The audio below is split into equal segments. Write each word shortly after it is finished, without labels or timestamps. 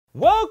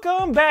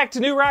Welcome back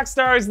to New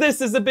Rockstars. This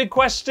is A Big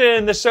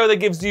Question, the show that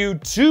gives you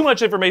too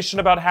much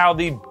information about how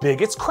the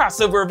biggest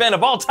crossover event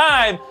of all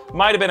time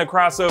might have been a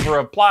crossover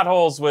of plot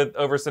holes with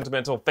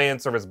over-sentimental fan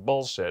service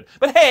bullshit.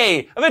 But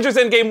hey, Avengers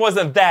Endgame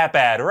wasn't that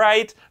bad,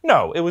 right?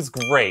 No, it was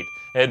great,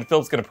 and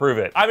Phil's gonna prove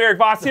it. I'm Erik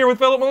Voss here with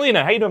Filup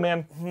Molina. How you doing,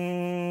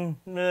 man?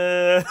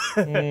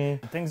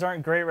 Things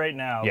aren't great right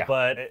now, Yeah.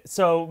 but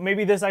so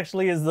maybe this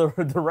actually is the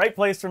right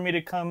place for me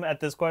to come at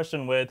this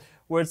question with,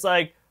 where it's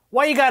like,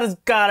 why you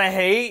gotta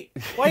hate?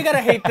 Why you gotta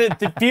hate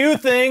the few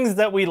things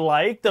that we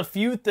like, the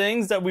few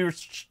things that we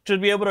should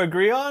be able to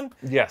agree on?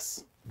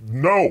 Yes.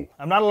 No.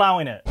 I'm not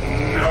allowing it.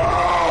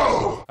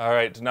 No. All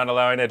right, not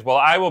allowing it. Well,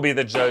 I will be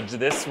the judge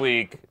this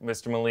week,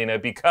 Mr. Molina,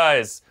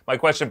 because my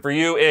question for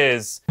you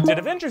is, did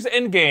Avengers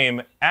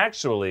Endgame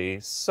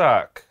actually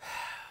suck?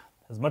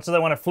 As much as I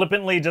want to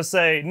flippantly just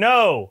say,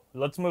 no,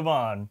 let's move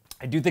on,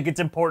 I do think it's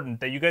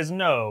important that you guys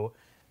know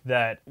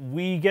that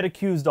we get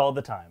accused all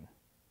the time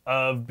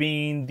of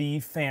being the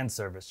fan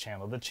service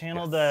channel, the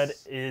channel that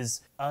is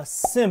a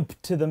simp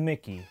to the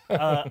Mickey,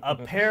 a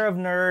pair of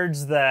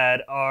nerds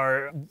that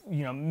are,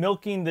 you know,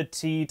 milking the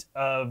teat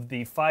of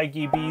the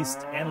Feige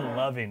beast and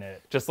loving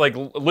it. Just like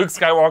Luke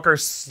Skywalker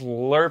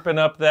slurping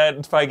up that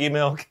Feige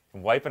milk,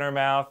 wiping her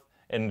mouth,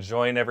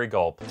 enjoying every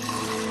gulp.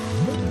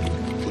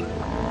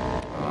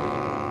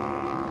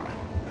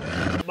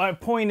 My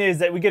point is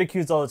that we get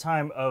accused all the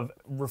time of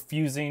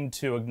refusing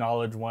to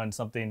acknowledge when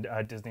something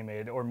Disney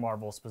made, or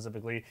Marvel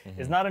specifically,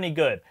 is not any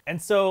good.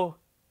 And so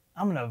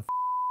I'm gonna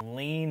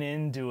lean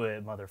into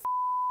it,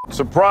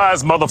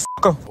 Surprise,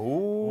 motherfucker.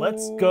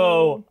 Let's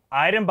go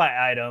item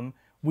by item.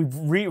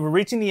 We're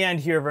reaching the end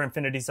here of our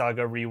Infinity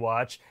Saga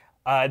rewatch.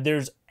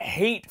 There's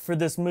hate for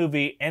this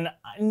movie, and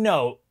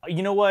no,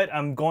 you know what?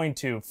 I'm going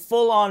to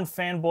full-on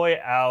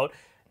fanboy out.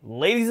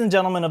 Ladies and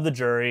gentlemen of the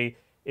jury,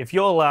 if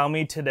you'll allow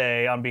me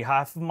today, on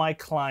behalf of my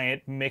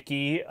client,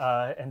 Mickey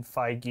and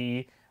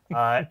Feige,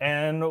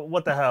 and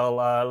what the hell,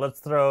 let's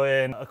throw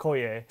in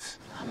Okoye.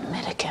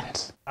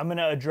 Americans. I'm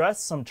gonna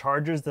address some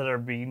charges that are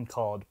being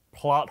called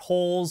plot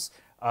holes,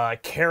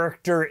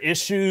 character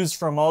issues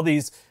from all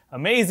these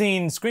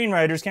amazing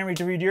screenwriters, can't wait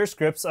to read your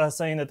scripts,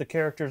 saying that the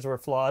characters were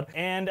flawed,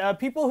 and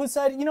people who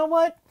said, you know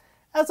what,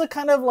 as a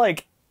kind of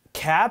like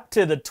cap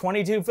to the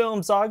 22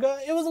 film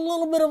saga, it was a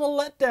little bit of a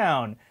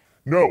letdown.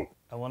 No.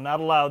 I will not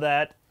allow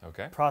that.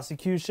 Okay.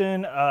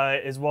 Prosecution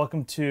is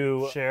welcome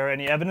to share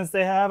any evidence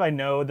they have. I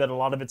know that a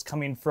lot of it's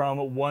coming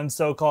from one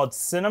so-called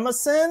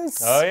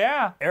CinemaSins. Oh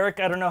yeah.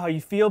 Erik, I don't know how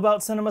you feel about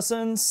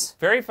CinemaSins.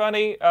 Very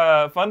funny,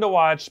 fun to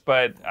watch,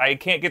 but I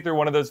can't get through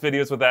one of those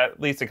videos without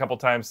at least a couple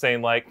times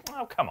saying like,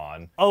 oh, come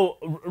on. Oh,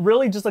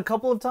 really? Just a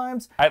couple of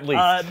times? At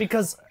least.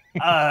 Because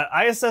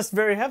I assessed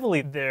very heavily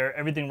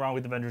everything wrong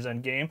with Avengers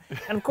Endgame.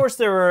 And of course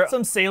there were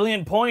some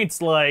salient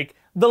points like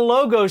the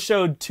logo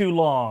showed too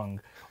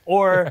long.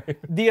 Or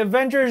the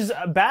Avengers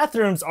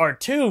bathrooms are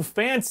too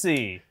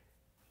fancy.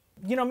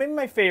 You know, maybe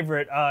my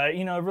favorite,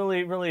 you know,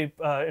 really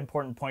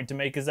important point to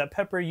make is that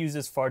Pepper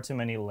uses far too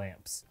many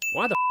lamps.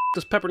 Why the f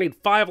does Pepper need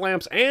 5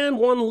 lamps and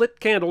 1 lit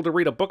candle to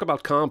read a book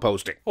about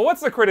composting? Well,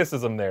 what's the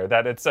criticism there?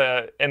 That it's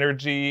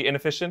energy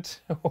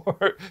inefficient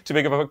or too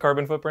big of a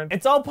carbon footprint?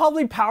 It's all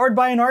probably powered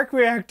by an arc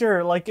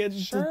reactor, like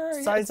it's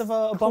the size of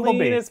a bumblebee.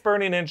 Cleanest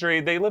burning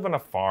injury. They live on a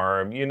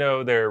farm. You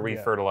know, they're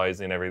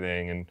refertilizing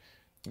everything and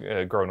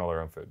growing all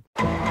their own food.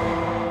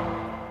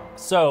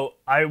 So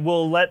I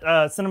will let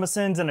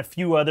CinemaSins and a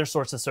few other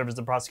sources serve as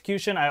the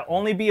prosecution. I'll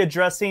only be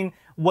addressing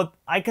what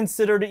I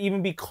consider to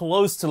even be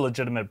close to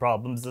legitimate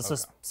problems,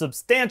 the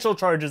substantial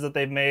charges that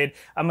they've made.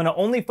 I'm going to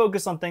only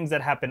focus on things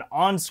that happen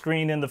on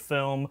screen in the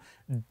film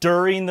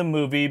during the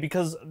movie,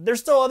 because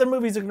there's still other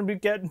movies that are going to be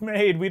getting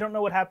made. We don't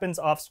know what happens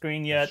off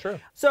screen yet. Sure.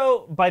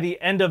 So by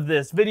the end of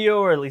this video,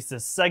 or at least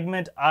this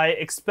segment, I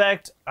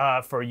expect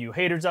for you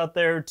haters out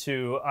there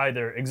to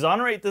either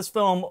exonerate this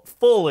film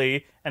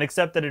fully and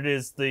accept that it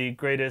is the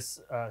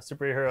greatest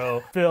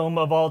superhero film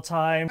of all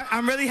time.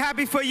 I'm really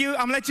happy for you.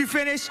 I'm gonna let you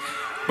finish.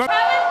 But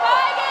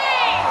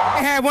I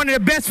had one of the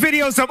best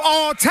videos of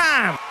all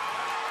time.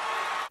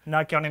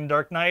 Not counting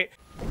Dark Knight.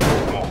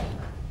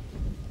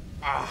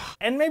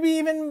 And maybe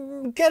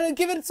even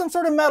give it some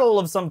sort of medal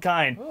of some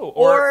kind. Ooh,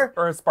 or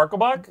a Sparkle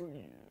Buck?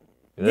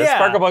 This Yeah.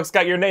 Sparkle Buck's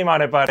got your name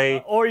on it,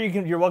 buddy. Or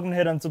you're welcome to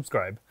hit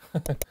unsubscribe.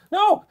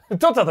 No,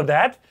 don't tell them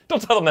that.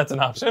 Don't tell them that's an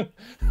option.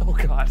 Oh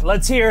God.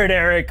 Let's hear it,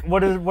 Erik.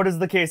 What is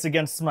the case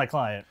against my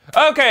client?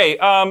 Okay,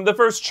 the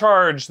first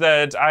charge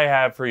that I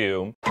have for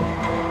you.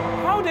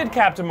 How did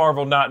Captain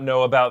Marvel not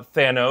know about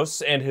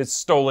Thanos and his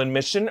stolen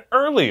mission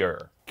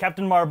earlier?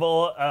 Captain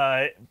Marvel,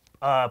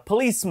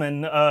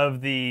 policeman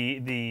of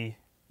the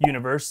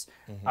universe,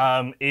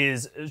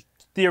 is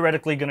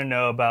theoretically going to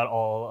know about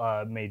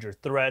all major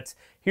threats.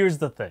 Here's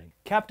the thing.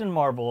 Captain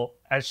Marvel,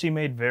 as she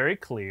made very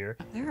clear,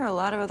 There are a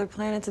lot of other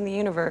planets in the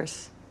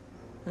universe,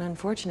 and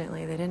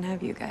unfortunately, they didn't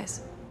have you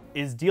guys.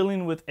 is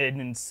dealing with an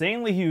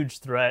insanely huge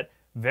threat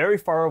very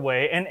far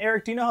away. And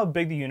Eric, do you know how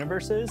big the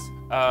universe is?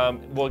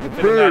 Well, it can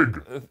fit in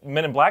that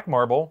Men in Black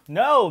marble.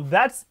 No,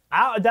 that's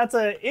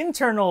an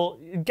internal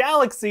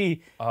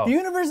galaxy. Oh. The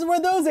universe is where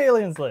those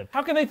aliens live.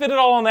 How can they fit it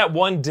all on that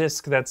one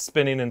disc that's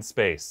spinning in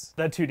space?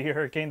 That 2D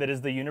hurricane that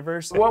is the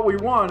universe. What we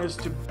want is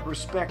to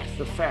respect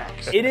the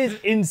facts. It is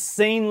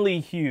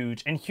insanely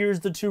huge, and here's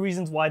the 2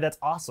 reasons why that's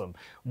awesome.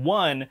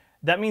 One,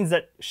 that means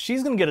that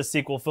she's gonna get a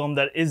sequel film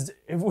that is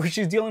where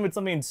she's dealing with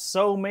something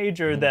so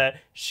major that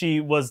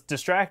she was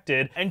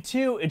distracted. And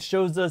 2, it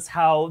shows us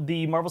how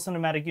the Marvel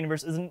Cinematic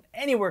Universe isn't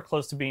anywhere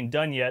close to being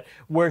done yet,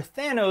 where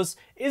Thanos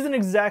isn't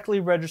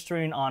exactly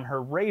registering on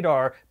her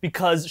radar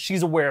because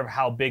she's aware of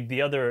how big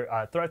the other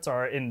threats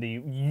are in the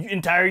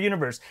entire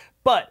universe.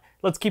 But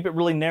let's keep it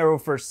really narrow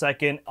for a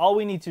second. All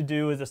we need to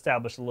do is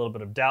establish a little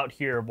bit of doubt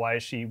here of why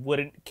she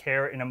wouldn't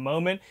care in a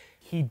moment.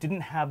 He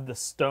didn't have the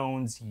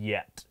stones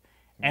yet.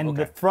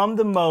 And from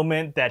the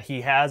moment that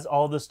he has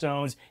all the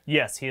stones,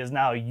 yes, he is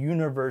now a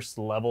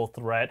universe-level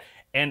threat.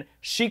 And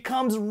she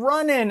comes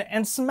running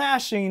and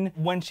smashing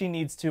when she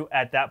needs to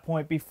at that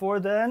point. Before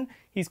then,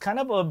 he's kind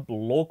of a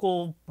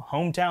local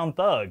hometown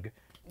thug,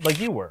 like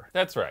you were.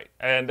 That's right.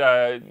 And,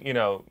 you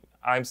know,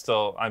 I'm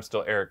still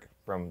Erik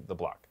from the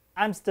block.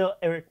 I'm still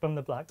Erik from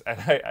the block. And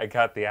I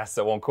got the ass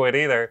that won't quit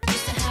either.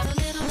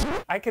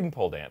 I can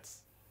pole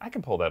dance. I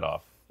can pull that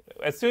off.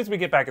 As soon as we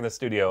get back in the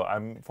studio,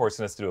 I'm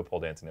forcing us to do a pole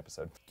dancing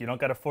episode. You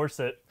don't gotta force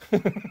it.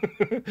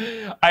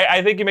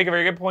 I think you make a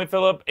very good point,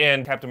 Filup.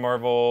 And Captain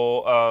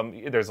Marvel,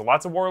 there's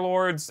lots of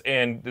warlords,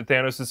 and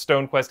Thanos'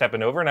 stone quest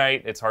happened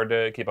overnight. It's hard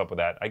to keep up with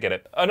that. I get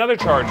it. Another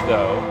charge,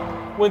 though.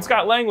 When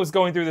Scott Lang was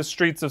going through the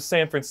streets of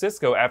San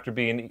Francisco after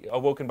being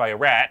awoken by a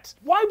rat,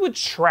 why would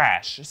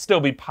trash still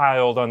be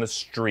piled on the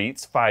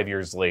streets 5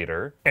 years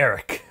later?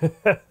 Erik,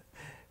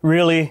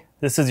 really?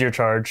 This is your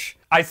charge?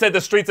 I said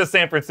the streets of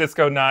San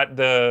Francisco, not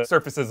the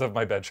surfaces of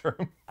my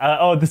bedroom.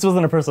 Oh, this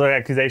wasn't a personal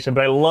accusation,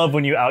 but I love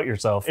when you out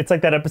yourself. It's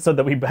like that episode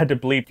that we had to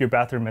bleep your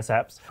bathroom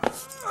mishaps.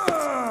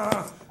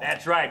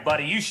 That's right,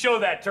 buddy. You show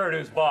that turd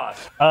who's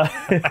boss.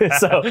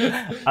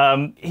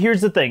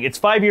 Here's the thing. It's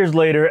 5 years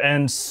later,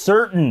 and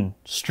certain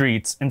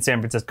streets in San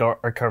Francisco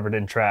are covered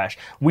in trash.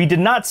 We did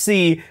not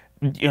see,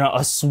 you know,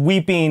 a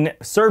sweeping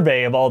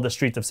survey of all the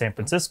streets of San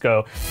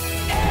Francisco.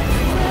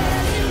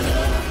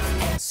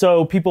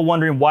 So people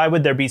wondering why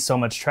would there be so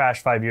much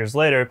trash 5 years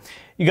later?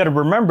 You got to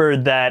remember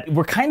that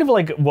we're kind of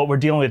like what we're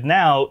dealing with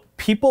now.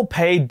 People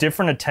pay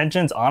different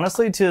attentions,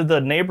 honestly, to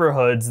the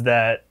neighborhoods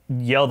that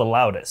yell the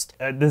loudest.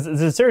 This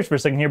is serious for a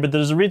second here, but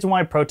there's a reason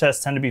why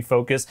protests tend to be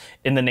focused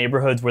in the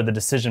neighborhoods where the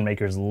decision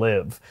makers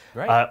live,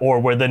 right. Or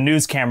where the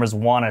news cameras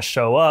want to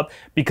show up,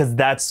 because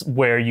that's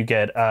where you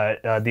get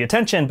the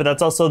attention, but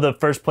that's also the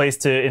first place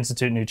to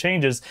institute new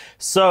changes.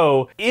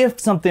 So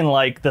if something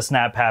like the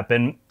snap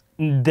happened,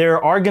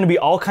 there are going to be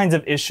all kinds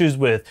of issues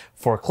with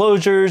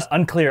foreclosures,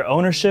 unclear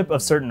ownership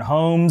of certain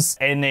homes,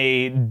 and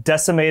a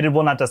decimated,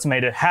 well, not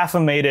decimated,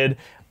 half-amated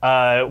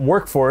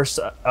workforce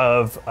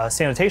of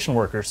sanitation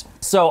workers.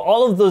 So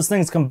all of those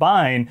things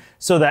combine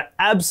so that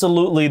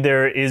absolutely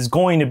there is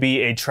going to be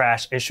a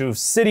trash issue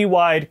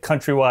citywide,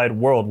 countrywide,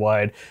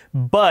 worldwide,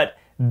 but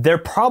they're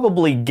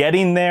probably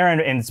getting there, and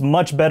it's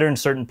much better in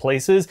certain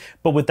places,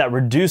 but with that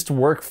reduced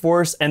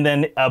workforce and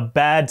then a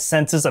bad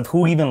census of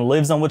who even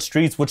lives on which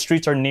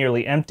streets are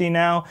nearly empty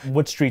now,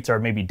 which streets are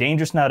maybe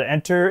dangerous now to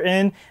enter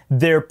in,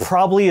 there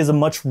probably is a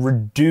much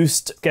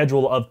reduced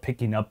schedule of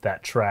picking up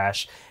that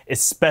trash,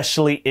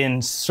 especially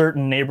in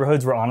certain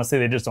neighborhoods where honestly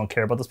they just don't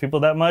care about those people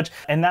that much.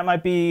 And that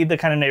might be the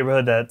kind of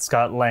neighborhood that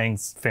Scott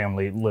Lang's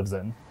family lives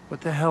in. What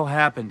the hell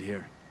happened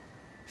here?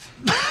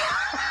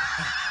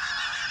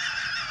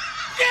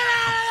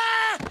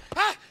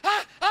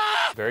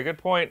 Very good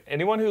point.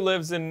 Anyone who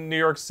lives in New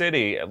York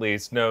City, at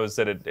least, knows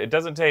that it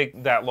doesn't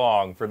take that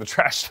long for the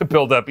trash to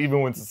build up,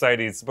 even when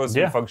society is supposed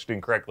to be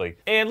functioning correctly.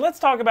 And let's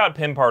talk about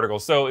Pym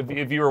Particles. So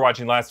if you were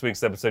watching last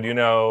week's episode, you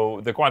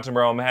know the quantum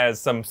realm has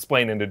some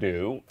splaining to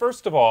do.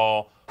 First of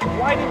all,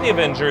 why did the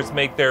Avengers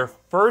make their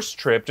first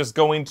trip just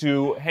going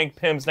to Hank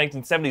Pym's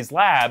 1970s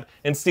lab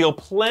and steal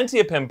plenty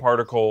of Pym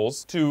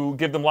particles to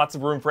give them lots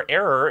of room for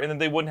error, and then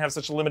they wouldn't have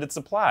such a limited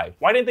supply?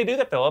 Why didn't they do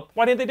that, Filup?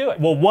 Why didn't they do it?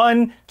 Well,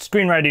 one,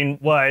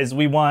 screenwriting-wise,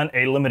 we want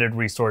a limited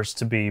resource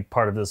to be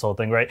part of this whole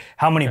thing, right?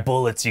 How many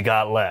bullets you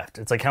got left?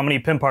 It's like, how many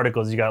Pym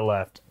particles you got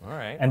left? All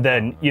right. And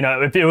then, you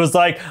know, if it was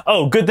like,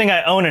 oh, good thing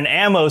I own an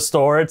ammo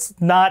store, it's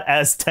not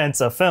as tense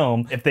a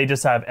film if they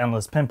just have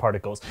endless Pym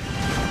particles.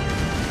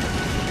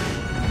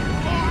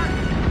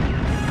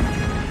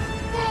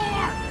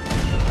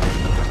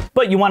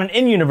 But you want an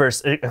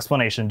in-universe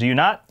explanation, do you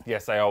not?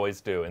 Yes, I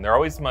always do, and there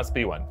always must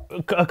be one.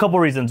 A couple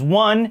reasons.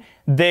 One,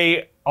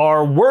 they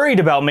are worried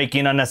about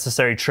making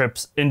unnecessary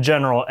trips in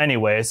general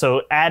anyway,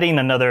 so adding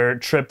another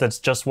trip that's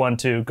just one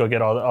to go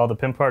get all the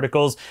Pym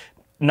particles,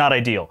 not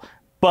ideal.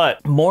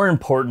 But more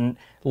important,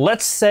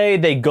 let's say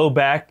they go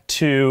back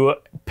to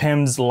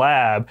Pym's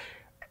lab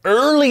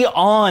early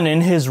on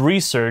in his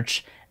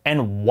research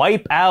and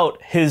wipe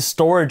out his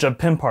storage of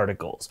Pym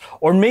Particles.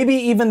 Or maybe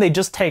even they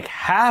just take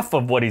half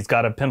of what he's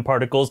got of Pym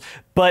Particles,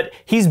 but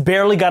he's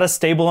barely got a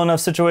stable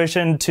enough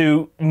situation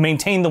to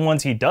maintain the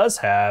ones he does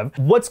have.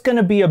 What's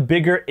gonna be a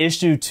bigger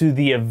issue to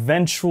the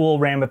eventual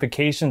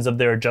ramifications of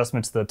their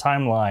adjustments to the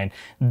timeline?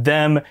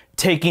 Them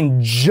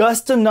taking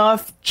just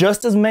enough,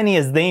 just as many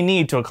as they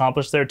need to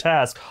accomplish their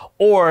task,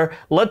 or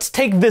let's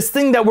take this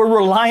thing that we're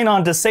relying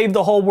on to save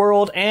the whole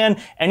world and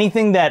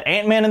anything that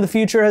Ant-Man in the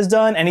future has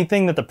done,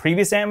 anything that the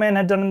previous Ant-Man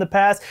had done in the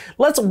past,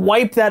 let's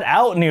wipe that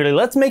out nearly.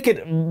 Let's make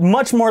it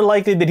much more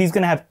likely that he's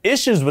gonna have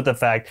issues with the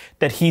fact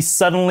that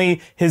his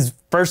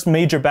first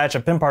major batch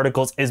of Pym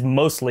Particles is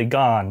mostly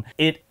gone.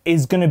 It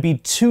is gonna be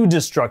too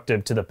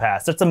destructive to the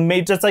past.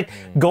 That's like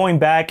going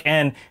back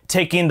and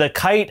taking the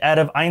kite out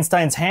of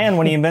Einstein's hand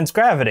when he invents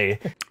gravity.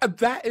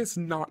 That is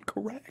not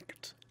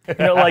correct. You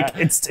know, like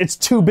it's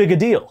too big a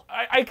deal.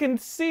 I can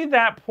see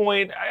that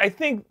point. I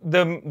think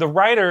the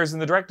writers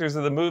and the directors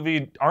of the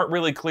movie aren't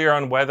really clear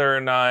on whether or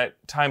not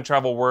time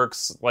travel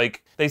works.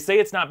 Like, they say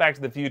it's not Back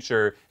to the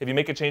Future. If you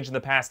make a change in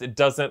the past, it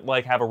doesn't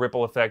like have a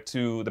ripple effect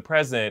to the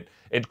present.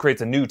 It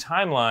creates a new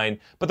timeline.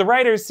 But the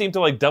writers seem to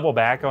like double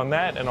back on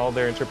that and all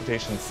their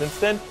interpretations since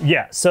then.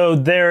 Yeah, so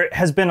there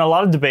has been a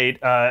lot of debate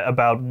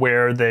about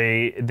where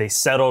they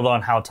settled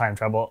on how time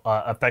travel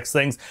affects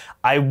things.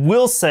 I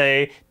will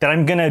say that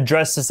I'm gonna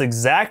address this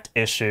exact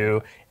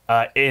issue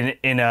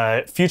in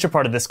a future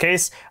part of this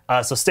case,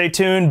 so stay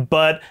tuned,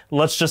 but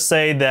let's just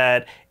say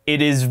that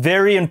it is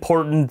very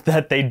important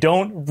that they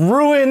don't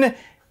ruin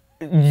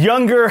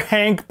younger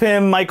Hank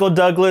Pym, Michael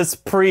Douglas,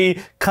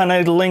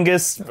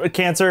 pre-cunnilingus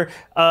cancer.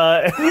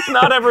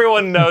 Not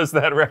everyone knows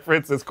that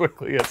reference as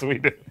quickly as we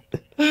do.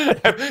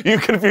 You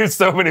confused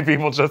so many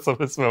people just on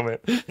this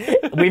moment.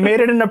 We made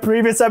it in a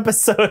previous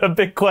episode, a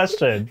big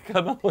question.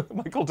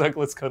 Michael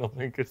Douglas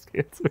cunnilingus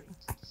cancer.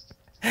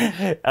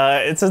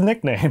 It's his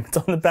nickname. It's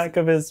on the back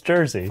of his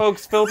jersey.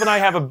 Folks, Philip and I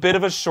have a bit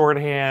of a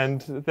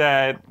shorthand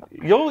that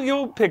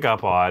you'll pick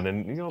up on,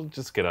 and you'll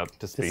just get up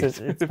to speed.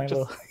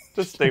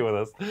 Just stay with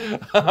us.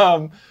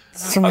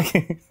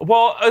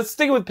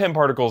 Sticking with Pym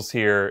Particles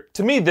here,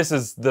 to me this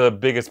is the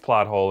biggest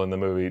plot hole in the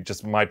movie,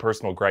 just my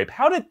personal gripe.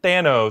 How did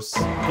Thanos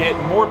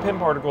get more Pym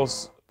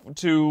Particles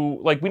to,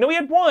 like, we know he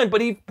had one,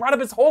 but he brought up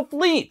his whole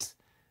fleet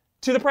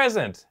to the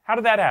present. How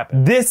did that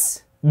happen?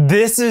 This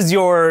is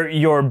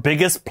your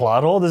biggest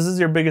plot hole? This is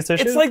your biggest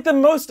issue? It's like the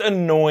most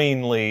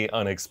annoyingly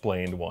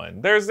unexplained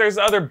one. There's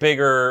other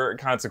bigger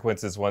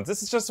consequences ones.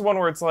 This is just one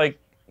where it's like,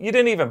 you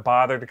didn't even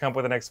bother to come up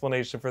with an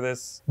explanation for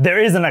this?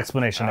 There is an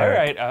explanation, Erik.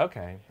 All right,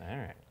 okay, all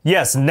right.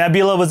 Yes,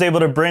 Nebula was able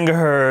to bring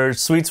her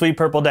sweet, sweet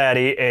purple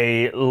daddy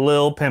a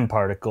lil Pym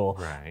particle.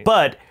 Right.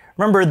 But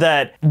remember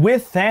that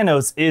with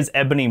Thanos is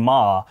Ebony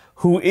Maw,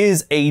 who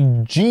is a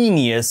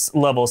genius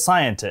level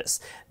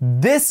scientist.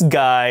 This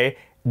guy,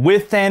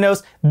 with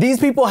Thanos, these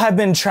people have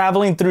been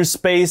traveling through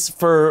space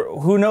for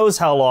who knows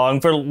how long,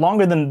 for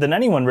longer than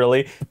anyone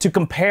really, to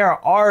compare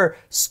our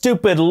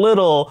stupid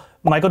little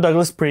Michael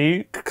Douglas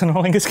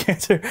pre-cunnilingus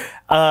cancer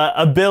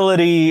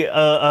ability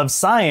of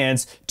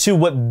science to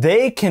what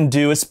they can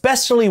do,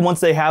 especially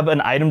once they have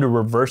an item to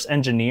reverse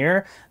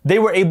engineer. They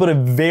were able to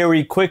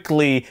very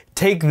quickly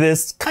take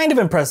this kind of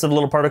impressive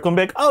little particle and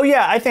be like, oh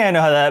yeah, I think I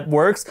know how that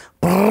works,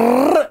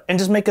 and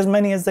just make as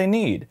many as they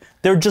need.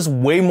 They're just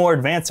way more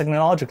advanced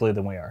technologically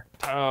than we are.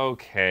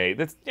 Okay,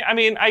 I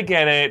mean, I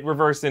get it,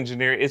 reverse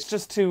engineer. It's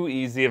just too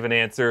easy of an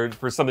answer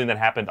for something that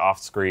happened off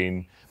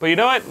screen. But you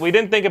know what? We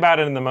didn't think about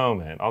it in the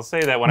moment. I'll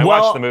say that when I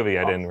watched the movie,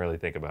 I didn't really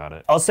think about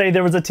it. I'll say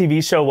there was a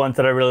TV show once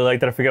that I really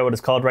liked that I forget what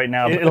it's called right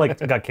now. But it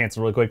like got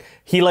canceled really quick.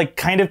 He like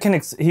kind of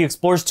he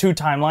explores two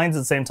timelines at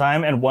the same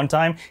time, and one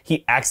time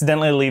he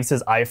accidentally leaves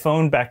his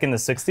iPhone back in the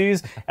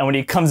 60s, and when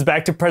he comes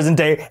back to present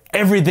day,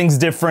 everything's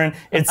different.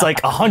 It's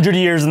like 100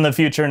 years in the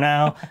future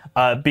now,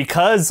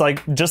 because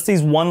like just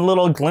these one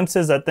little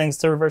glimpses at things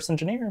to reverse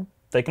engineer,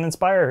 they can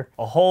inspire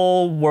a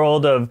whole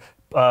world of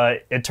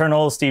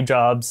eternal Steve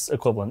Jobs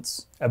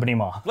equivalents. Ebony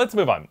Maw. Let's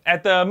move on.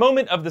 At the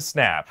moment of the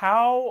snap,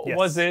 how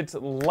was it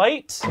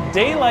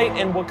daylight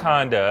in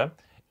Wakanda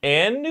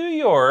and New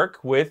York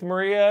with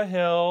Maria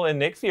Hill and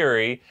Nick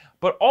Fury,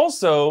 but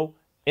also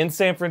in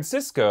San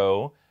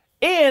Francisco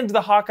and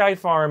the Hawkeye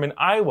farm in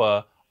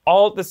Iowa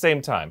all at the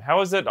same time?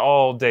 How is it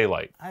all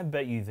daylight? I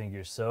bet you think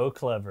you're so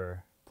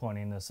clever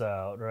pointing this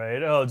out,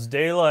 right? Oh, it's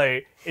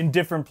daylight in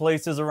different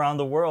places around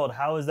the world.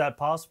 How is that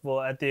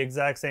possible at the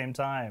exact same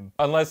time?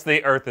 Unless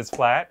the Earth is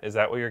flat, is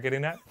that what you're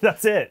getting at?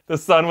 That's it. The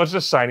sun was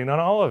just shining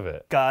on all of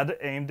it. God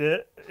aimed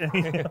it,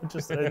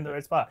 just in the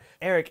right spot.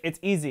 Erik, it's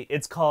easy.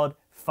 It's called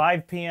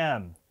 5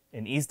 p.m.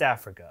 in East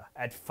Africa.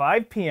 At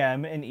 5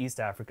 p.m. in East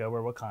Africa,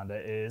 where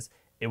Wakanda is,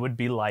 it would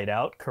be light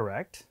out,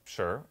 correct?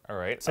 Sure, all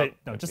right.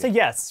 Just say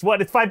yes.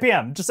 What? It's 5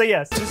 p.m. Just say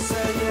yes. Just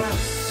say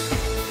yes.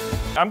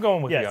 I'm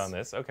going with you on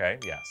this. Okay,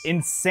 yes.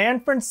 In San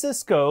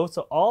Francisco,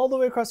 so all the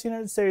way across the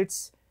United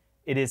States,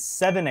 it is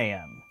 7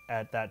 a.m.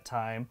 at that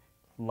time.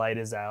 Light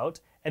is out.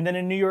 And then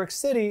in New York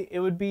City, it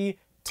would be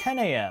 10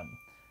 a.m.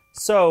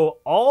 So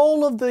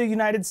all of the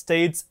United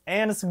States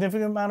and a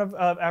significant amount of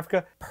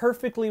Africa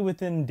perfectly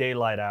within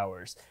daylight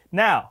hours.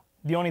 Now,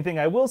 the only thing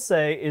I will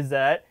say is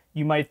that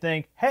you might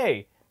think,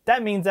 hey,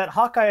 that means that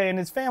Hawkeye and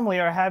his family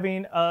are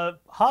having a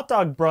hot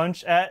dog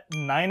brunch at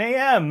 9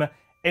 a.m.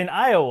 in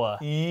Iowa.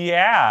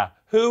 Yeah.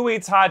 Who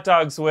eats hot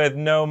dogs with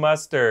no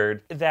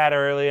mustard that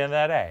early in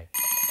the day?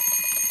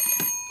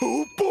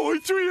 Oh boy,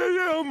 3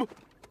 a.m.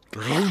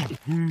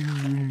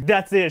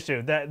 That's the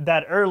issue.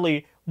 That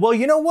early. Well,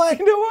 you know what?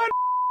 You know what?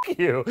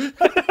 You.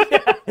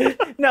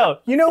 No,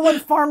 you know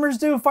what farmers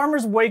do?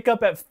 Farmers wake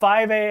up at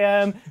 5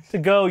 a.m. to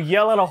go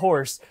yell at a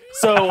horse.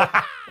 So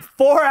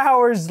 4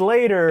 hours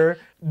later,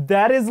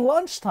 that is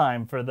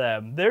lunchtime for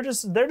them. They're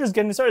just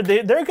getting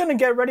started. They're gonna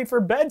get ready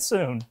for bed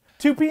soon.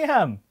 2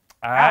 p.m.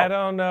 I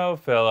don't know,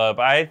 Philip.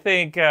 I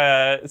think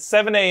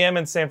 7 a.m.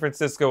 in San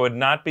Francisco would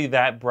not be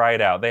that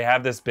bright out. They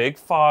have this big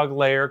fog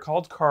layer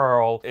called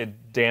Carl.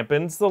 It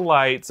dampens the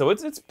light, so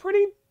it's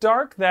pretty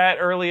dark that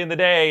early in the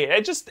day.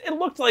 It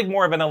looked like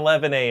more of an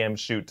 11 a.m.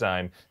 shoot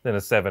time than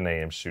a 7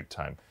 a.m. shoot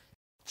time.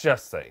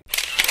 Just saying.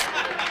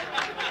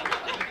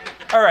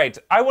 All right,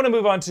 I want to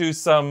move on to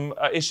some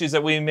issues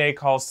that we may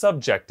call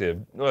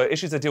subjective,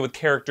 issues that deal with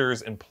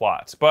characters and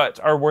plot, but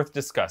are worth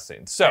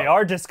discussing. So They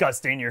are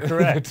disgusting, you're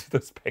correct.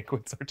 Those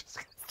penguins are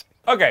disgusting.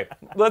 Okay,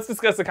 let's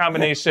discuss the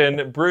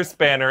combination Bruce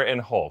Banner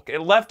and Hulk. It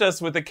left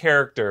us with a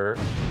character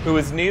who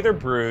is neither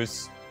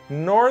Bruce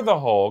nor the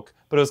Hulk,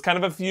 but it was kind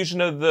of a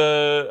fusion of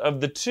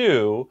the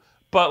two.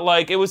 But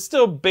like, it was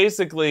still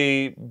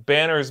basically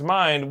Banner's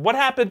mind. What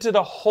happened to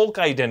the Hulk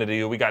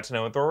identity we got to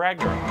know in Thor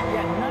Ragnarok?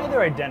 Yeah,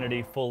 neither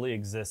identity fully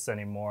exists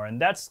anymore, and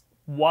that's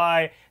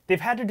why they've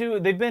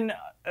been,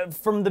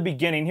 from the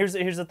beginning, here's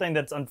the thing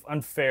that's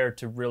unfair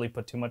to really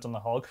put too much on the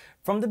Hulk.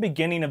 From the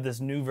beginning of this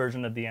new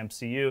version of the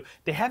MCU,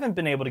 they haven't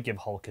been able to give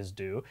Hulk his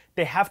due.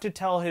 They have to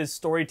tell his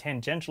story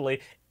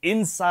tangentially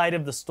inside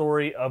of the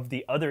story of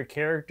the other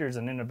characters,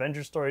 and in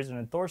Avengers stories and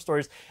in Thor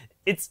stories.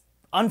 It's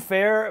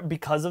unfair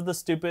because of the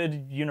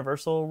stupid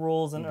Universal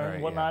rules and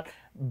whatnot,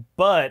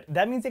 but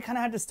that means they kind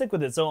of had to stick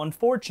with it. So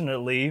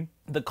unfortunately,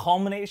 the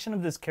culmination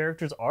of this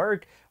character's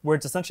arc, where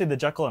it's essentially the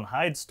Jekyll and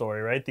Hyde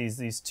story, right?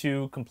 These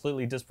two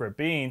completely disparate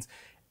beings,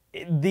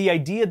 the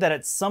idea that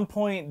at some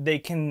point they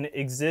can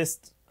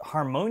exist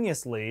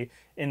harmoniously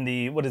in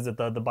the, what is it,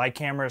 the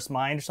bicamerous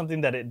mind or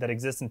something, that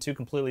exists in two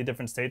completely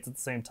different states at the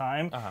same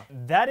time.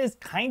 That is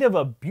kind of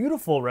a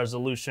beautiful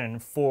resolution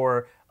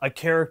for a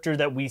character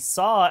that we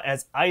saw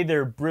as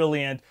either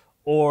brilliant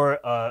or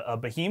a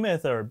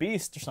behemoth or a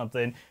beast or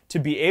something. To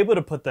be able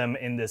to put them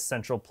in this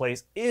central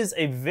place is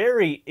a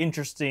very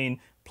interesting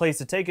place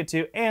to take it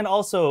to, and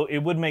also it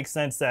would make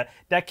sense that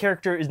that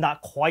character is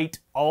not quite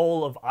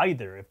all of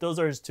either. If those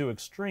are his two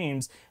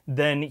extremes,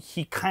 then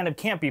he kind of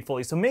can't be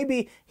fully. So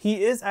maybe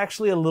he is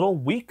actually a little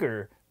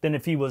weaker than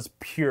if he was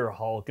pure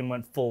Hulk and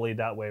went fully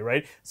that way,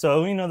 right?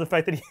 So, you know, the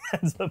fact that he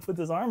ends up with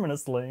his arm in a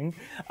sling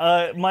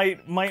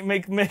might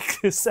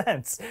make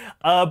sense.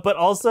 But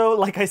also,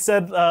 like I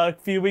said a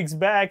few weeks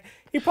back,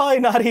 he's probably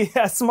not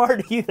as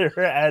smart either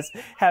as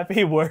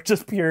Happy were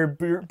just pure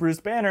Bruce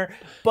Banner.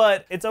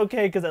 But it's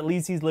okay, because at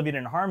least he's living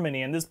in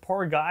harmony, and this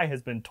poor guy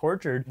has been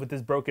tortured with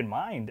his broken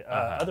mind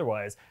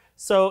otherwise.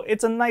 So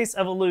it's a nice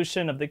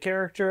evolution of the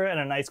character and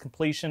a nice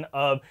completion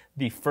of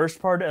the first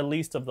part, at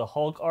least, of the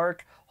Hulk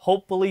arc.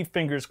 Hopefully,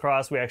 fingers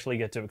crossed, we actually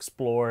get to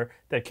explore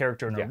that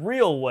character in a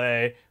real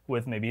way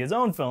with maybe his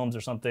own films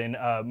or something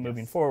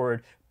moving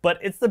forward. But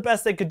it's the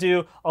best they could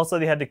do. Also,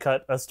 they had to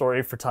cut a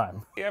story for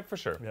time. Yeah, for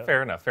sure. Yep.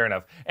 Fair enough, fair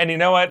enough. And you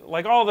know what?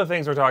 Like all the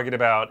things we're talking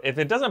about, if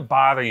it doesn't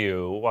bother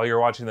you while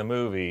you're watching the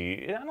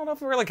movie, I don't know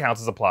if it really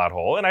counts as a plot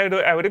hole. And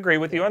I would agree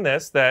with you on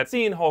this, that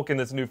seeing Hulk in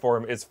this new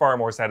form is far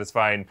more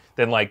satisfying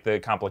than like the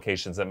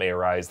complications that may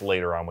arise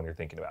later on when you're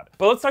thinking about it.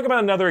 But let's talk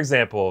about another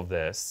example of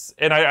this.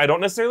 And I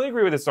don't necessarily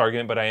agree with this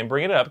argument, but I am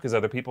bringing it up because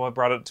other people have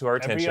brought it to our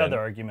attention. Every other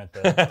argument,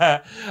 though.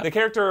 The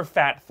character of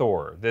Fat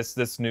Thor,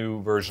 this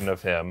new version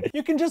of him.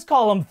 You can just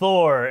call him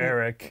Thor,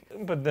 Erik.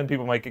 But then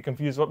people might get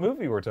confused what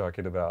movie we're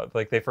talking about.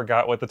 Like, they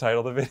forgot what the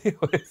title of the video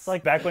is. It's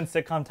like back when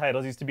sitcom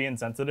titles used to be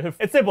insensitive.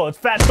 It's simple, it's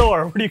Fat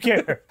Thor, what do you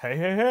care? Hey,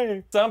 hey,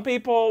 hey. Some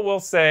people will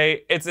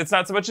say it's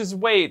not so much his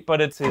weight, but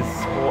it's his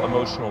whole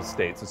emotional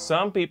state. So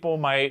some people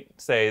might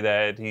say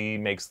that he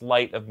makes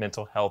light of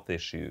mental health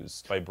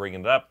issues by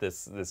bringing up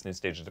this new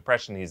stage of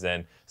depression he's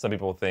in. Some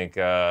people think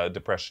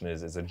depression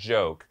is a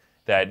joke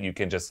that you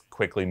can just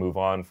quickly move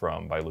on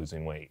from by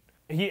losing weight.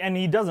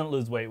 He doesn't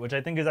lose weight, which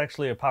I think is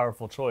actually a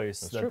powerful choice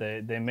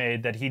that they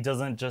made, that he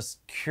doesn't just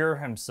cure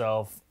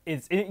himself.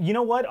 You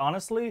know what,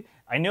 honestly,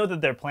 I know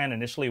that their plan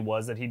initially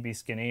was that he'd be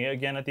skinny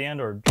again at the end,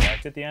 or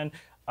jacked at the end,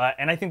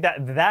 and I think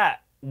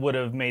that would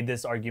have made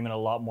this argument a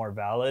lot more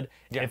valid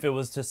if it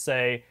was to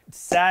say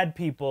sad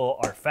people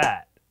are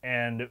fat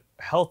and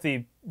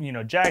healthy,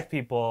 jacked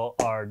people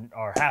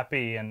are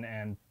happy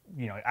and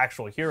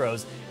actual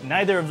heroes.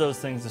 Neither of those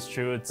things is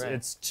true.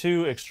 It's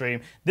too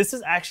extreme. This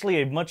is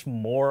actually a much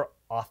more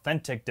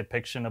authentic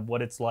depiction of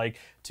what it's like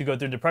to go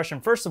through depression.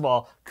 First of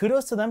all,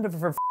 kudos to them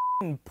for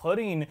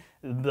putting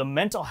the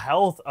mental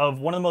health of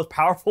one of the most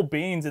powerful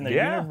beings in the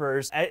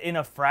universe in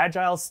a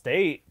fragile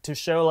state to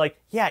show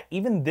like, yeah,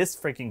 even this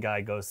freaking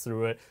guy goes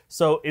through it.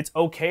 So it's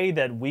okay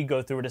that we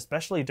go through it,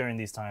 especially during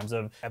these times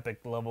of epic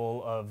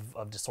level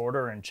of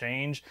disorder and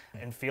change,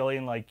 and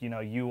feeling like, you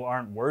know, you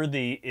aren't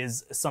worthy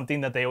is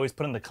something that they always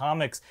put in the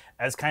comics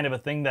as kind of a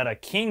thing that a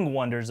king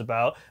wonders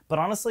about. But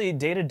honestly,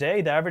 day to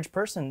day, the average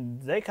person,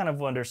 they kind of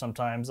wonder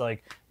sometimes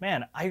like,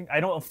 man, I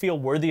don't feel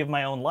worthy of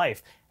my own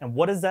life. And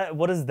what does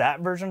that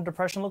version of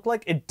depression look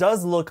like? It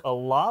does look a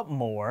lot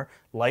more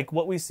like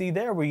what we see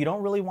there, where you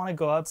don't really want to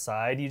go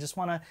outside. You just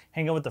want to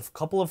hang out with a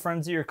couple of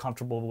friends that you're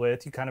comfortable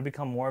with. You kind of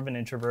become more of an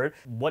introvert.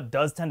 What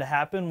does tend to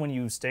happen when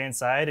you stay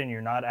inside and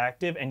you're not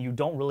active and you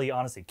don't really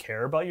honestly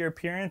care about your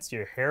appearance,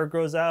 your hair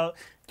grows out,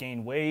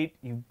 gain weight,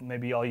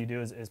 maybe all you do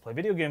is play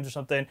video games or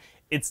something.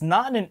 It's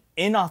not an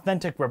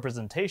inauthentic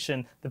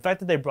representation. The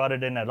fact that they brought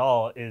it in at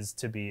all is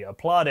to be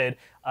applauded.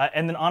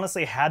 And then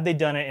honestly, had they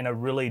done it in a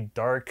really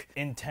dark,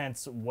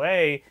 intense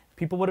way,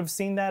 people would have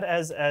seen that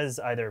as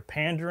either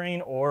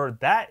pandering, or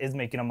that is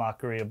making a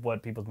mockery of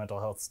what people's mental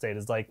health state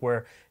is like,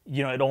 where,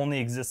 you know, it only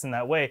exists in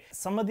that way.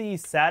 Some of the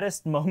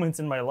saddest moments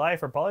in my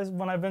life are probably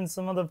when I've been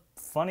some of the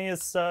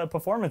funniest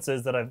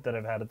performances that I've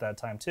had at that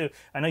time too.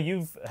 I know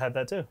you've had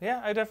that too.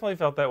 Yeah, I definitely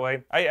felt that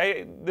way.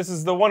 This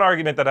is the one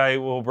argument that I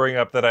will bring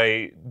up that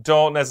I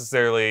don't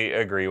necessarily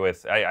agree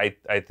with. I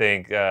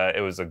think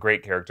it was a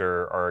great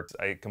character arc.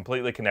 I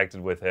completely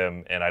connected with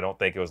him, and I don't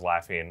think it was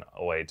laughing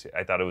away.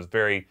 I thought it was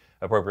very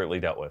appropriately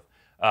dealt with.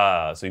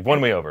 So you've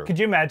won me over. Could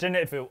you imagine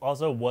if it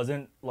also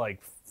wasn't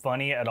like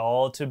funny at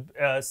all to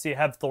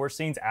have Thor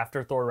scenes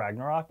after Thor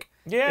Ragnarok?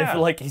 Yeah. If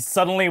like he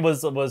suddenly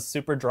was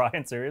super dry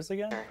and serious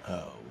again?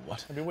 Oh, what?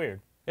 That'd be weird.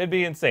 It'd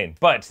be insane.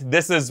 But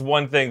this is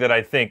one thing that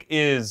I think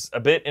is a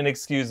bit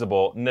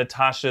inexcusable.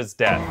 Natasha's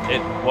death.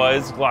 It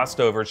was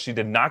glossed over. She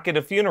did not get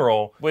a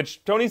funeral,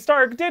 which Tony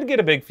Stark did get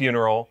a big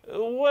funeral.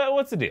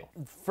 What's the deal?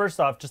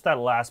 First off, just that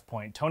last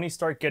point. Tony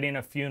Stark getting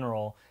a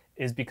funeral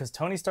is because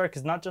Tony Stark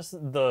is not just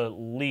the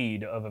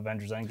lead of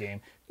Avengers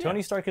Endgame.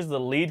 Tony Stark is the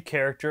lead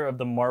character of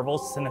the Marvel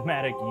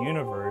Cinematic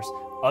Universe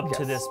up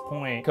to this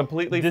point.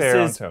 Completely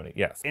fair on Tony,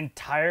 yes.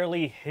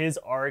 Entirely his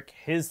arc,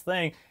 his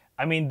thing.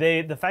 I mean,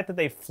 the fact that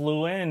they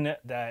flew in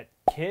that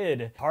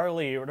kid,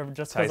 Harley or whatever,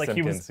 just because like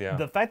he was,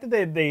 the fact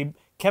that they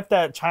kept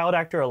that child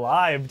actor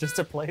alive just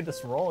to play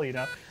this role, you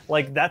know,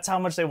 like that's how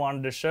much they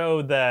wanted to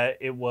show that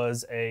it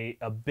was a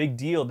big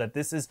deal, that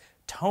this is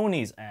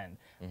Tony's end.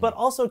 But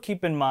also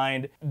keep in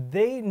mind,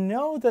 they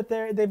know that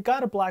they've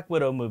got a Black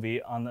Widow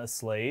movie on the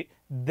slate.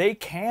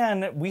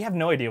 We have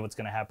no idea what's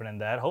going to happen in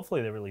that.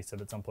 Hopefully they release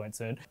it at some point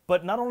soon.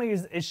 But not only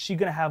is she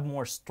going to have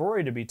more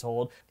story to be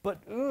told,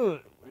 but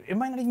it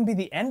might not even be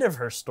the end of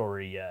her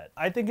story yet.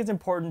 I think it's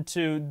important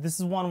this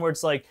is one where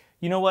it's like,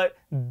 you know what?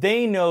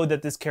 They know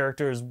that this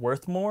character is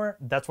worth more.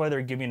 That's why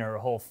they're giving her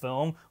a whole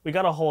film. We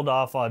got to hold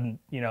off on,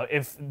 you know,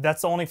 if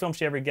that's the only film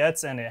she ever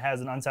gets and it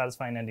has an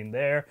unsatisfying ending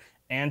there,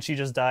 and she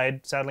just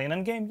died, sadly, in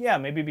Endgame, yeah,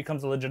 maybe it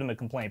becomes a legitimate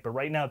complaint. But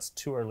right now, it's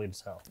too early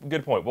to tell.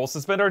 Good point. We'll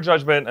suspend our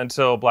judgment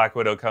until Black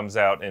Widow comes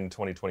out in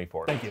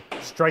 2024. Thank you.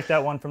 Strike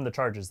that one from the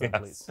charges, then,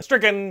 please.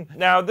 Stricken.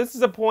 Now, this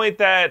is a point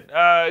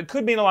that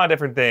could mean a lot of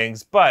different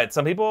things, but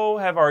some people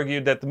have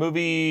argued that the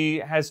movie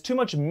has too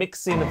much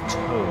mixing of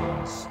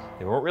tones.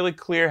 They weren't really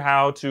clear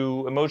how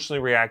to emotionally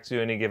react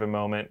to any given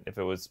moment, if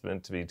it was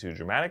meant to be too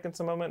dramatic in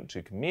some moment,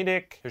 too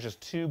comedic. There's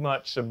just too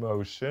much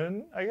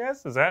emotion, I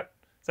guess. Is that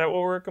what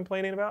we're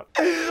complaining about?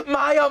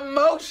 My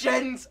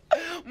emotions!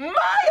 My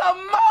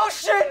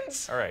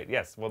emotions! All right,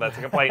 yes. Well, that's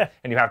a complaint,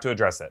 and you have to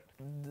address it.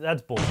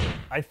 That's bullshit.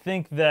 I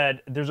think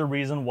that there's a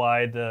reason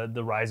why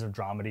the rise of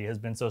dramedy has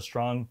been so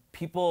strong.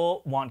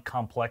 People want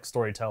complex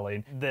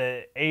storytelling.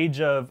 The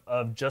age of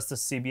just a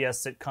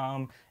CBS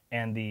sitcom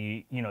and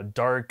the, you know,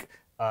 dark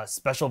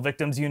special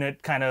victims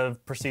unit kind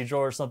of procedural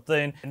or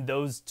something, and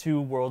those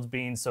two worlds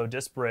being so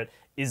disparate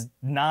is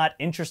not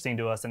interesting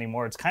to us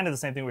anymore. It's kind of the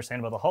same thing we were saying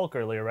about the Hulk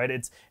earlier, right?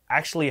 It's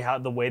actually how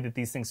the way that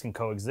these things can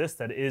coexist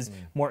that is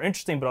more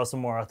interesting, but also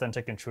more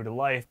authentic and true to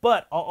life.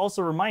 But I'll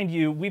also remind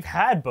you, we've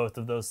had both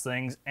of those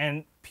things,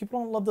 and people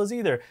don't love those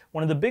either.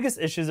 One of the biggest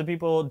issues that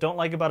people don't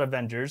like about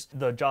Avengers,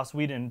 the Joss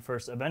Whedon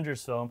first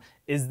Avengers film,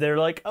 is they're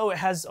like, oh, it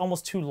has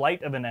almost too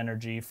light of an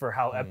energy for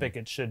how epic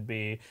it should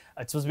be.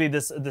 It's supposed to be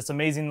this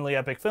amazingly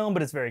epic film,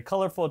 but it's very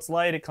colorful, it's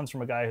light, it comes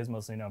from a guy who's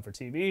mostly known for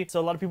TV.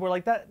 So a lot of people are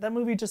like, that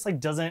movie just like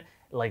doesn't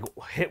like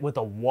hit with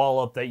a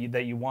wallop that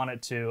you want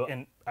it to.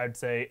 And I'd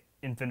say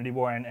Infinity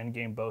War and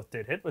Endgame both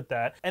did hit with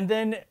that. And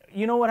then,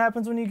 you know what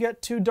happens when you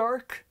get too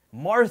dark?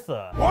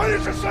 Martha. Why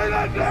did you say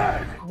that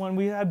name? When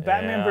we had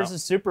Batman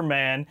versus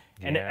Superman,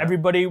 and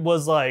everybody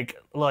was like,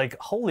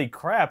 holy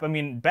crap. I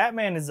mean,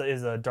 Batman is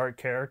a dark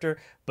character,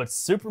 but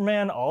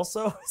Superman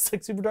also is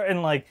like super dark,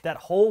 and like that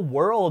whole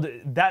world,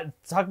 that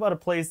talk about a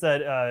place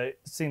that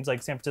seems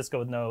like San Francisco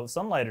with no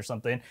sunlight or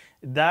something.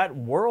 That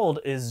world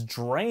is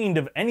drained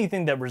of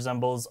anything that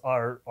resembles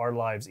our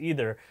lives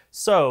either.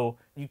 So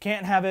you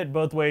can't have it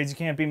both ways. You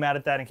can't be mad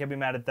at that and can't be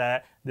mad at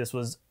that. This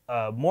was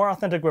a more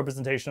authentic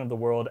representation of the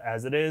world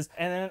as it is.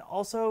 And then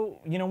also,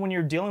 you know, when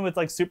you're dealing with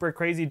like super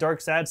crazy,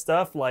 dark, sad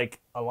stuff, like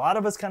a lot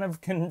of us kind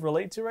of can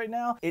relate to right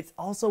now, it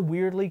also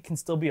weirdly can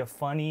still be a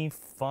funny,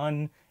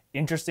 fun,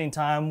 interesting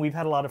time. We've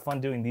had a lot of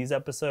fun doing these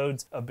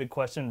episodes. A big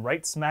question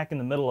right smack in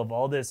the middle of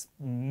all this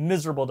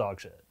miserable dog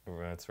shit.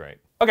 That's right.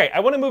 Okay, I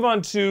want to move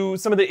on to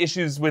some of the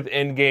issues with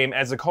Endgame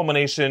as a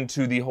culmination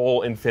to the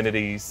whole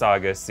Infinity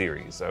Saga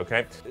series,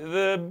 okay?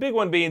 The big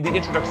one being the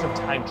introduction of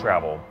time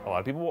travel. A lot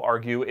of people will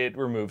argue it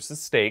removes the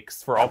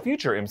stakes for all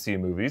future MCU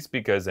movies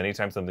because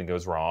anytime something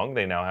goes wrong,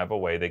 they now have a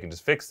way they can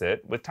just fix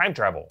it with time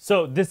travel.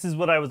 So this is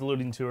what I was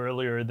alluding to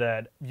earlier,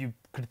 that you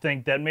could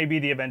think that maybe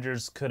the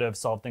Avengers could have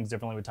solved things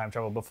differently with time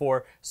travel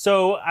before.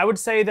 So I would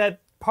say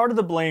that part of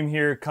the blame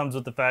here comes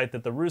with the fact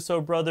that the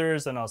Russo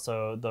brothers and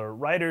also the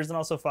writers and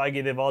also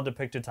Feige, they've all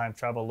depicted time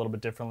travel a little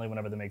bit differently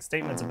whenever they make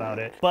statements about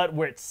it. But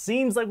where it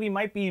seems like we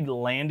might be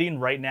landing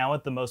right now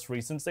at the most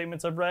recent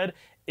statements I've read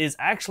is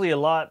actually a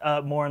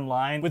lot more in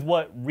line with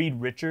what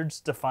Reed Richards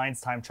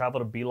defines time travel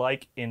to be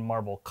like in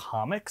Marvel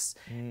Comics.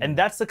 And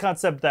that's the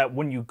concept that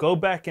when you go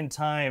back in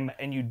time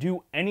and you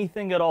do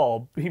anything at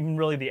all, even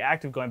really the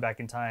act of going back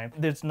in time,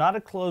 there's not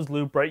a closed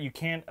loop, right? You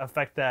can't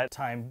affect that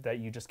time that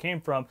you just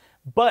came from,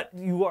 but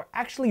you are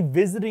actually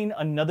visiting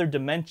another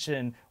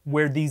dimension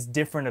where these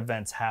different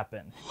events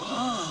happen.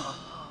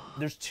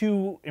 There's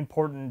two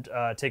important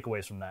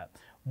takeaways from that.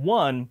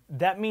 One,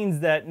 that means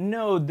that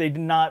no, they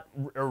did not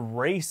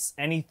erase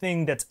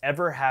anything that's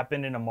ever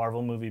happened in a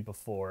Marvel movie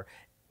before.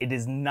 It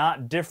is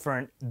not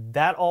different.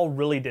 That all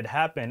really did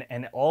happen,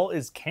 and it all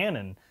is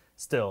canon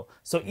still.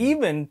 So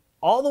even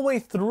all the way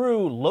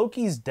through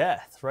Loki's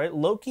death, right?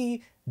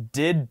 Loki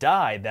did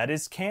die. That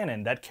is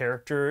canon. That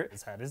character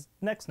has had his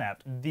neck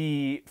snapped.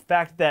 The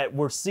fact that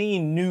we're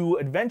seeing new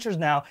adventures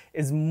now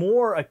is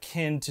more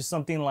akin to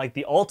something like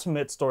the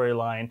Ultimate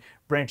storyline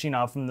branching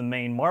off from the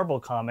main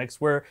Marvel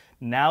comics, where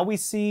now we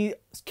see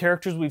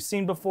characters we've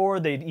seen before.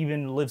 They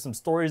even live some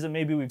stories that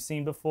maybe we've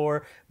seen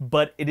before,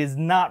 but it is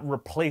not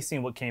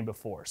replacing what came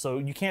before. So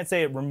you can't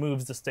say it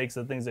removes the stakes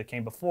of things that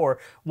came before,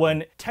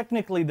 when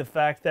technically the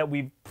fact that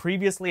we've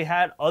previously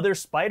had other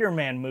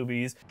Spider-Man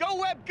movies. Go,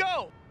 Web,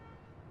 go!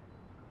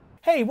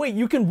 Hey, wait,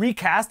 you can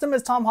recast him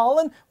as Tom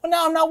Holland? Well,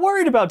 now I'm not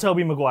worried about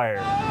Tobey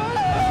Maguire.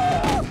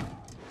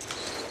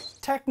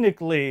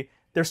 Technically,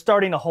 they're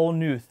starting a whole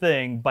new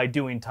thing by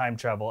doing time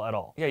travel at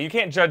all. Yeah, you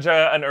can't judge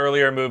an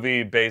earlier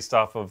movie based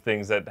off of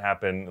things that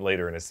happen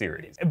later in a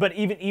series. But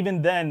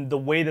even then, the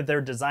way that they're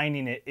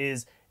designing it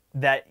is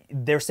that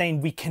they're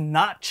saying we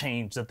cannot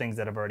change the things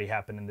that have already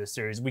happened in this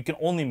series. We can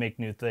only make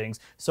new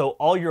things. So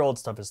all your old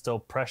stuff is still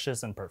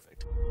precious and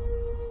perfect.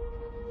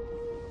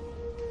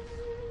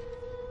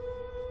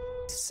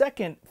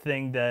 Second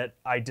thing that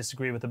I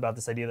disagree with about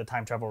this idea that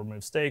time travel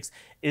removes stakes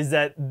is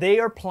that they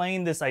are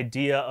playing this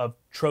idea of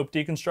trope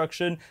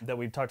deconstruction that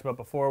we've talked about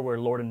before, where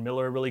Lord and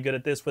Miller are really good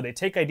at this, where they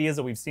take ideas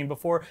that we've seen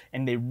before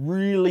and they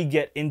really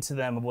get into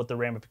them of what the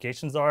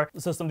ramifications are.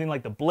 So something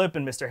like the Blip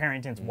and Mr.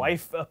 Harrington's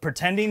wife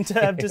pretending to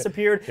have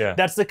disappeared,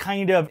 that's the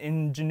kind of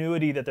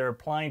ingenuity that they're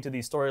applying to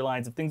these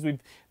storylines of things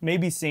we've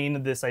maybe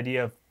seen, this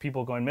idea of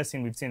people going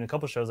missing. We've seen a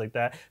couple shows like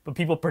that, but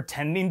people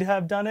pretending to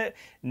have done it.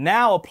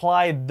 Now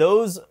apply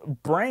those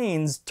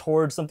brains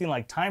towards something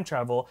like time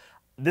travel.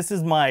 This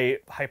is my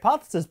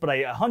hypothesis, but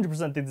I 100%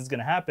 think this is going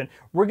to happen.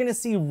 We're going to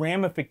see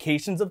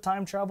ramifications of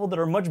time travel that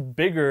are much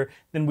bigger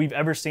than we've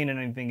ever seen in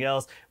anything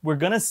else. We're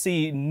going to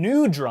see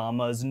new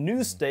dramas,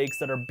 new stakes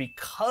that are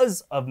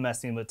because of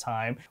messing with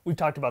time. We've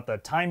talked about the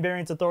Time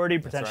Variance Authority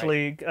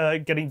potentially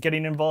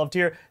getting involved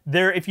here.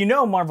 If you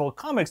know Marvel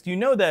Comics, you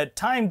know that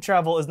time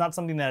travel is not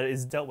something that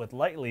is dealt with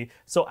lightly.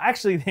 So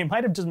actually, they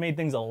might have just made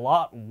things a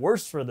lot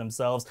worse for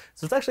themselves.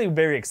 So it's actually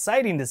very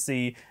exciting to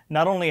see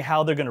not only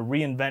how they're going to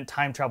reinvent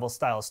time travel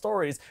style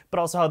stories, but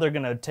also how they're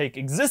going to take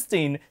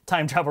existing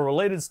time travel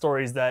related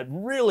stories that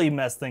really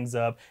mess things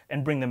up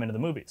and bring them into the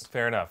movies.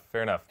 Fair enough,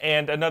 fair enough.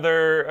 And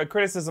another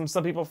criticism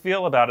some people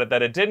feel about it,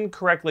 that it didn't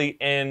correctly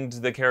end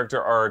the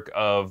character arc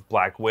of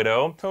Black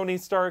Widow, Tony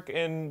Stark,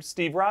 and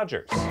Steve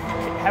Rogers.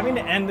 Having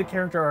to end the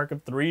character arc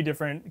of 3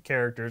 different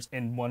characters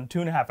in one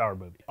 2.5-hour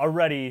movie,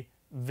 already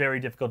very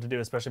difficult to do,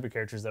 especially for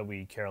characters that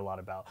we care a lot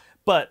about.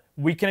 But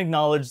we can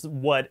acknowledge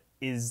what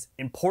is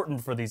important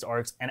for these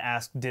arcs and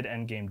ask, did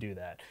Endgame do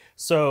that?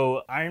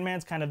 So Iron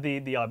Man's kind of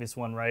the obvious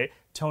one, right?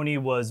 Tony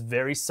was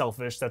very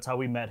selfish. That's how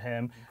we met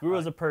him. He grew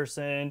as a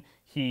person.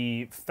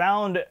 He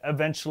found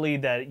eventually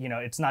that, you know,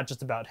 it's not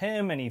just about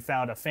him, and he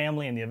found a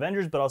family in the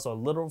Avengers, but also a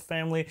literal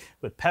family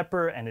with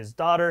Pepper and his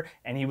daughter.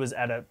 And he was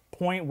at a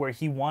point where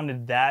he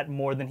wanted that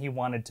more than he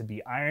wanted to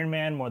be Iron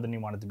Man, more than he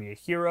wanted to be a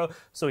hero.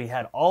 So he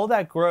had all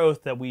that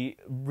growth that we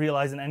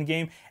realize in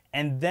Endgame,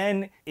 and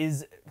then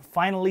is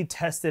finally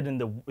tested in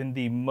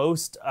the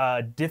most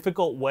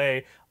difficult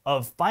way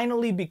of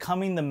finally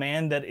becoming the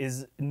man that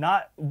is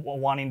not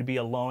wanting to be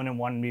alone and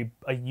wanting to be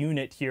a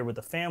unit here with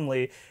the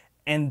family,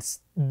 and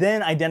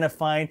then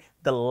identifying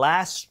the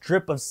last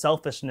strip of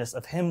selfishness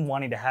of him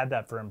wanting to have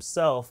that for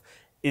himself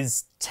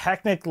is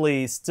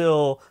technically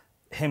still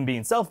him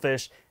being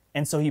selfish,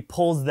 and so he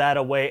pulls that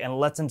away and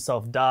lets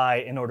himself die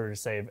in order to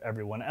save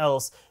everyone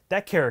else.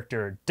 That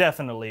character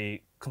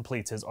definitely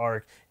completes his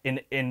arc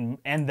and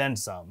then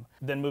some.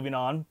 Then moving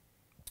on,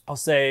 I'll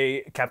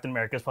say Captain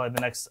America is probably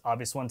the next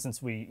obvious one,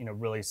 since we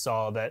really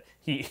saw that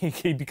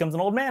he becomes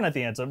an old man at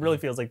the end, so it really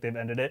feels like they've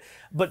ended it.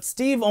 But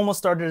Steve almost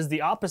started as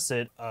the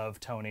opposite of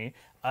Tony,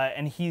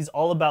 and he's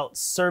all about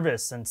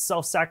service and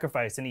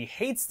self-sacrifice, and he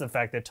hates the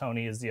fact that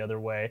Tony is the other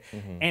way.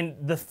 And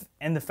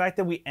the fact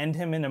that we end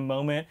him in a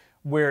moment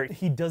where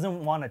he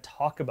doesn't want to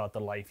talk about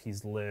the life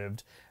he's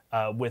lived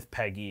with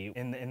Peggy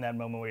in that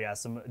moment where he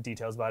asks some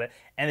details about it,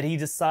 and that he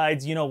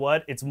decides, you know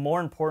what, it's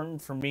more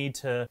important for me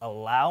to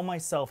allow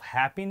myself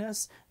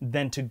happiness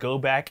than to go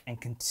back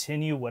and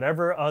continue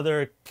whatever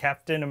other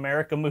Captain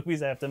America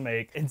movies I have to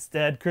make.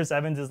 Instead, Chris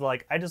Evans is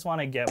like, I just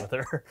want to get with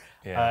her.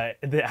 Yeah.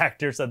 The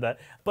actor said that.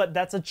 But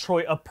that's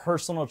a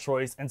personal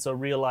choice, and so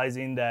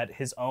realizing that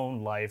his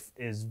own life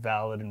is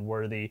valid and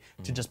worthy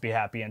to just be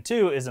happy in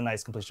too is a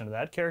nice completion of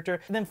that character.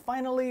 And then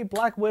finally,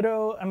 Black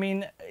Widow, I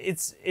mean,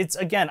 it's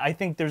again, I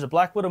think there's a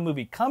Black Widow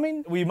movie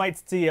coming. We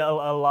might see a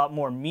lot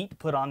more meat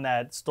put on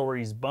that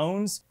story's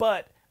bones,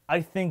 but I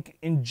think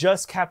in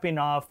just capping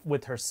off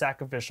with her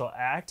sacrificial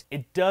act,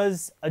 it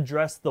does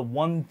address the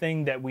one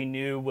thing that we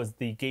knew was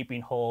the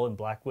gaping hole in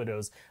Black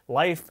Widow's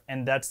life,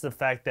 and that's the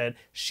fact that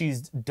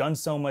she's done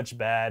so much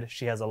bad.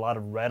 She has a lot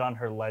of red on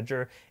her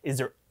ledger. Is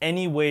there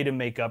any way to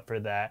make up for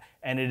that?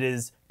 And it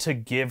is to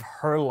give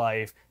her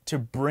life, to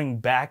bring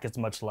back as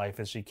much life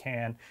as she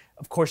can.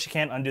 Of course, she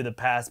can't undo the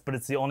past, but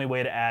it's the only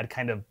way to add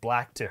kind of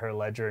black to her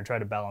ledger and try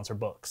to balance her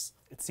books.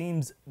 It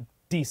seems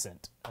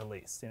decent, at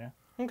least,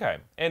 Okay,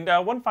 and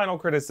one final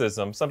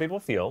criticism. Some people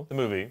feel the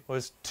movie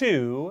was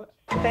too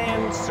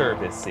fan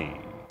servicey.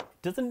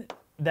 Doesn't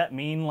that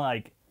mean,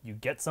 like, you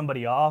get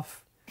somebody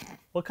off?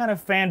 What kind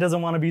of fan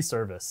doesn't want to be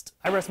serviced?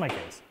 I rest my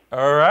case.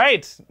 All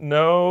right,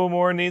 no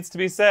more needs to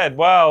be said.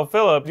 Wow,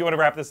 Filup, you want to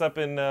wrap this up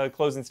in a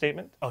closing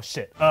statement? Oh,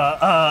 shit.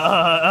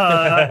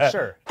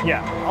 Sure.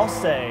 Yeah, I'll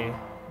say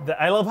that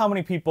I love how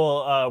many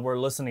people were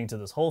listening to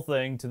this whole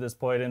thing to this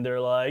point, and they're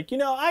like,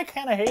 I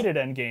kind of hated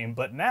Endgame,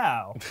 but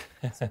now.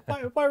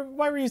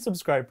 Why were you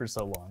subscribed for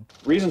so long?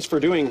 Reasons for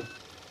doing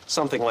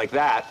something like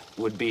that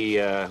would be,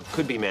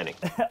 could be many.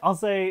 I'll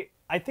say,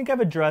 I think I've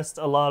addressed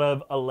a lot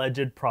of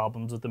alleged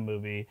problems with the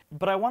movie,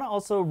 but I want to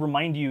also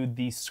remind you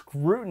the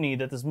scrutiny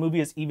that this movie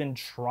is even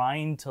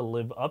trying to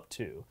live up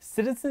to.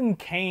 Citizen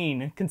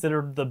Kane,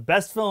 considered the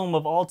best film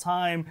of all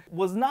time,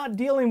 was not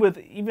dealing with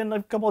even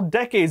a couple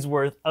decades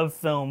worth of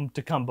film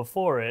to come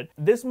before it.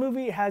 This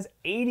movie has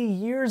 80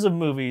 years of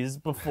movies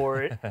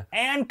before it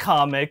and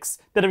comics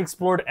that have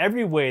explored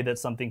every way that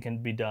something can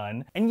be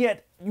done, and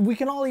yet we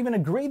can all even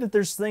agree that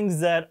there's things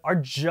that are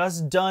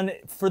just done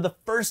for the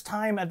first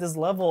time at this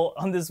level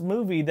on this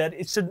movie that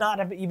it should not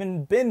have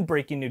even been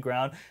breaking new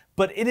ground.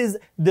 But it is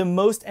the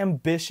most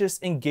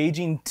ambitious,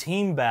 engaging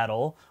team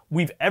battle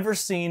we've ever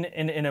seen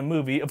in a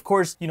movie. Of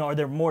course, are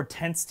there more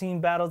tense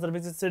team battles that have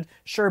existed?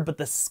 Sure, but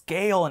the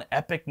scale and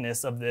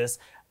epicness of this,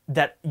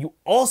 that you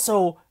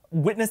also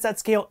witness that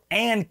scale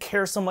and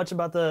care so much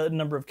about the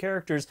number of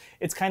characters.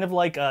 It's kind of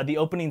like the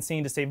opening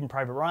scene to Saving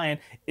Private Ryan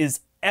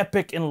is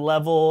epic in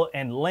level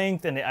and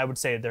length, and I would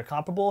say they're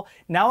comparable.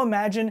 Now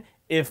imagine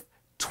if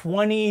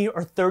 20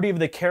 or 30 of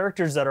the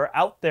characters that are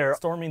out there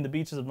storming the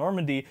beaches of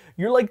Normandy,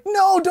 you're like,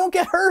 no, don't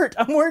get hurt.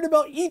 I'm worried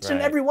about each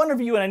and every one of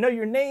you, and I know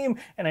your name,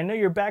 and I know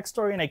your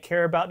backstory, and I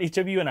care about each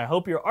of you, and I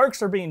hope your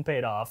arcs are being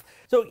paid off.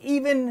 So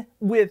even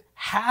with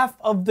half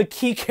of the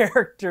key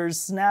characters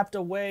snapped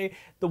away,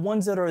 the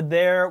ones that are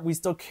there, we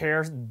still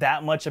care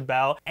that much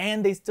about,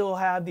 and they still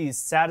have these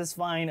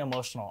satisfying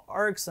emotional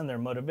arcs and their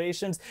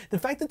motivations. The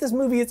fact that this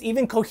movie is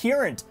even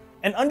coherent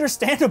and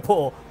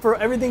understandable for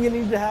everything it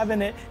needed to have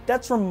in it,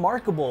 that's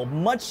remarkable,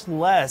 much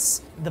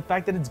less the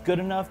fact that it's good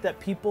enough that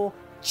people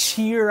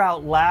cheer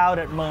out loud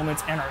at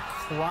moments and are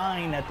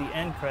crying at the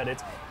end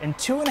credits. In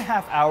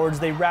 2.5 hours,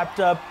 they wrapped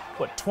up,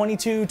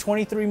 22,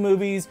 23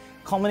 movies,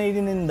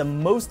 culminating in the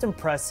most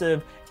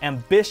impressive,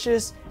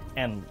 ambitious,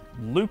 and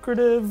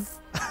lucrative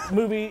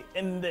movie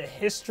in the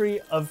history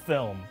of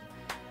film.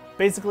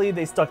 Basically,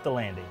 they stuck the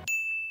landing.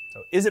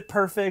 So is it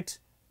perfect?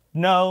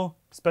 No.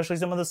 Especially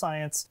some of the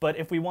science. But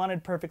if we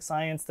wanted perfect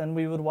science, then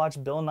we would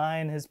watch Bill Nye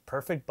and his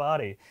perfect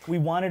body. We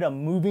wanted a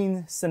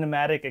moving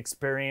cinematic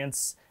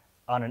experience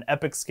on an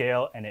epic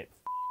scale, and it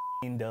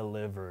f***ing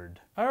delivered.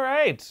 All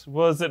right.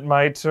 Well, is it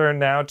my turn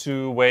now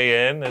to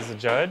weigh in as a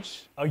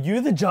judge? Are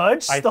you the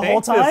judge I the think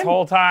whole time? This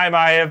whole time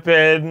I have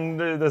been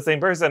the same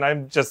person.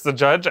 I'm just the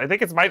judge. I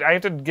think I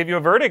have to give you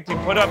a verdict. You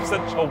put up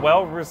such a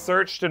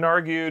well-researched and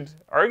argued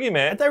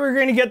argument. I thought we were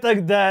going to get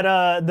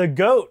the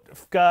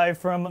GOAT guy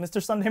from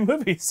Mr. Sunday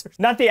Movies.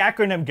 Not the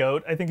acronym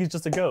GOAT. I think he's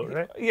just a GOAT,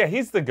 right? Yeah,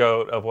 he's the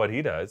GOAT of what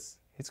he does.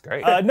 He's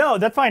great. No,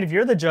 that's fine. If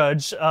you're the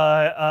judge,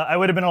 I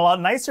would have been a lot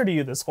nicer to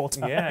you this whole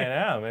time. Yeah,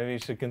 I know. Maybe you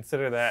should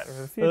consider that for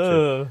the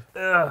future.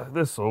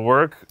 This will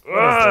work.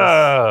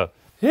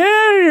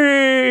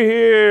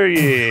 Hear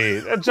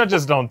ye.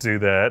 Judges don't do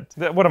that.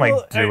 What am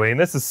I doing?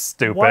 This is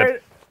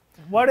stupid.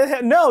 Why the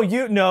heck? No,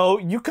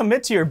 you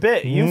commit to your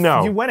bit.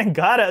 You went and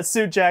got a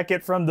suit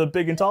jacket from the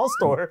Big and Tall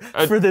store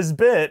for this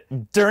bit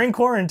during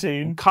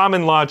quarantine.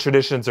 Common law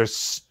traditions are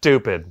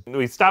stupid.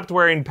 We stopped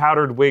wearing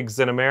powdered wigs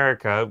in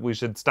America. We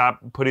should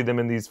stop putting them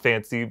in these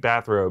fancy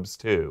bathrobes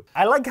too.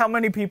 I like how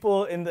many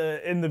people in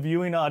the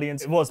viewing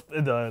audience, well,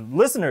 the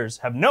listeners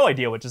have no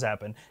idea what just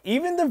happened.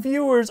 Even the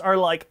viewers are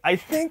like, I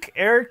think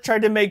Erik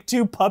tried to make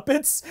two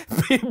puppets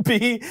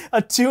be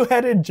a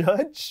two-headed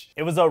judge.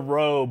 It was a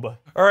robe.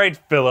 All right,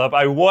 Filup,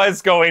 I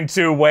was going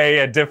to weigh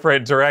a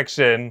different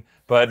direction,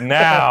 but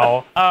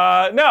now,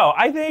 no,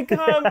 I think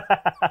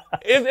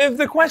if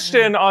the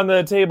question on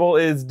the table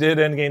is, did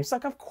Endgame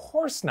suck? Of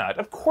course not.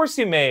 Of course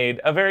you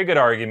made a very good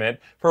argument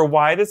for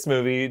why this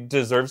movie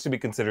deserves to be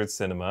considered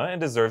cinema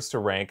and deserves to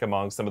rank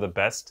among some of the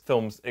best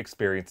film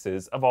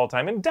experiences of all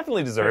time, and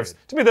definitely deserves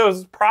to be the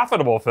most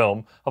profitable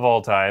film of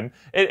all time.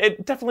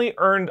 It definitely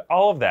earned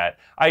all of that.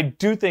 I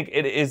do think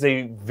it is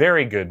a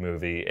very good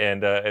movie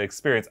and an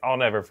experience I'll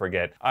never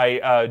forget.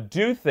 I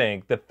do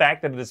think the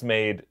fact that it has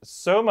made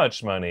so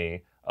much money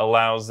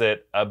allows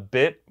it a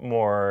bit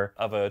more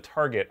of a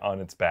target on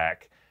its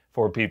back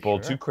for people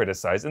to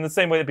criticize, in the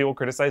same way that people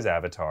criticize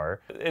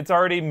Avatar. It's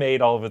already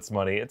made all of its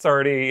money. It's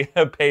already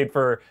paid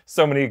for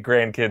so many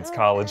grandkids'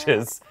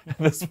 colleges at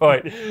this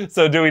point.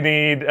 So do we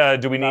need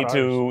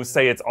to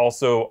say it's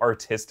also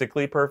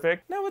artistically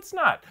perfect? No, it's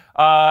not.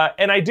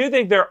 And I do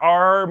think there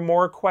are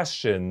more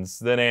questions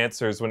than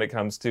answers when it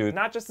comes to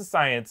not just the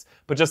science,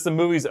 but just the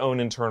movie's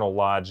own internal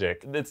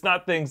logic. It's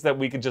not things that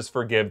we could just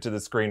forgive to the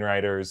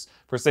screenwriters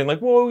for saying like,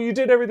 whoa, you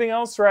did everything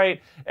else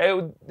right.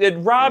 It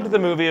robbed the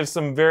movie of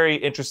some very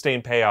interesting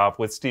payoff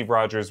with Steve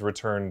Rogers'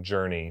 return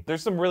journey.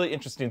 There's some really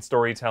interesting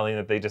storytelling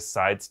that they just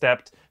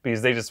sidestepped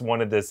because they just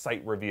wanted this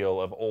sight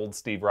reveal of old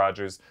Steve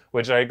Rogers,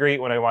 which I agree,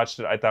 when I watched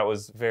it, I thought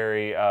was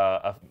very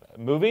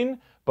moving,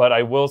 but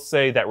I will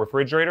say that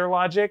refrigerator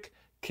logic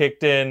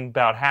kicked in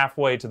about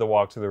halfway to the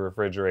walk to the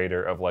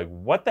refrigerator of like,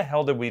 what the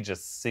hell did we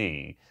just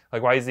see?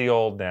 Like, why is he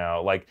old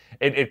now? Like,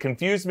 it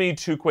confused me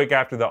too quick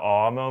after the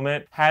awe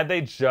moment. Had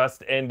they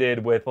just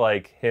ended with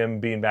like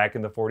him being back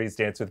in the 40s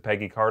Dance with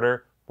Peggy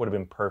Carter, would have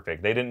been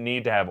perfect. They didn't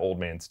need to have old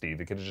man Steve.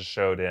 They could have just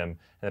showed him in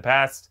the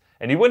past,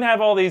 and you wouldn't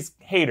have all these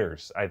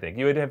haters, I think.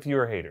 You would have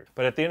fewer haters.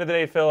 But at the end of the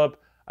day, Filup,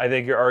 I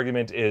think your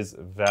argument is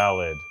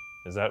valid.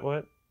 Is that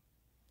what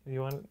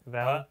you want?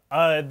 Valid?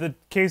 The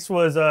case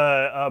was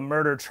a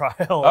murder trial.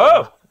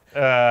 Oh!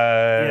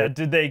 Yeah,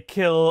 did they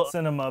kill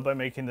cinema by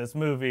making this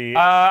movie?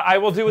 I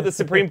will do what the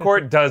Supreme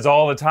Court does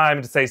all the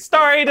time to say,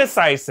 stare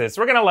decisis.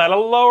 We're gonna let a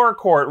lower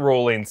court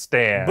ruling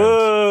stand.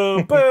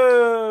 Boo,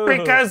 boo.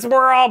 Because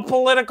we're all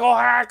political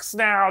hacks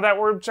now that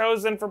were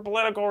chosen for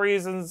political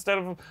reasons instead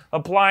of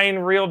applying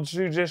real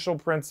judicial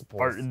principles.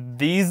 Are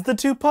these the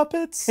two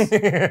puppets?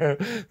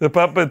 The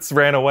puppets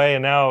ran away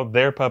and now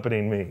they're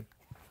puppeting me.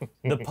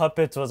 The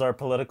puppets was our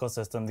political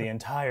system the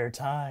entire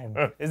time.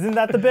 Isn't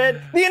that the bit?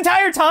 The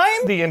entire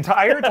time? The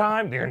entire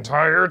time? The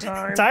entire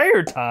time?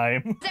 Entire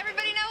time. Does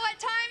everybody know what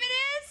time it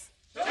is?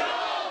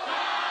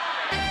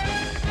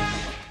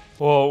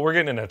 Well, we're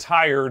getting in a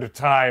tired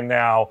time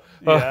now.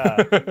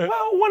 Yeah.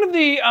 Well, one of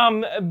the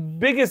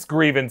biggest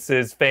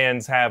grievances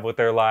fans have with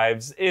their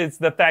lives is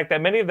the fact that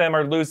many of them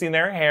are losing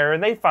their hair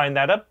and they find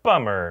that a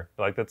bummer.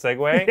 You like that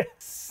segue? Yeah.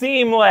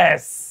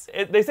 Seamless.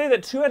 They say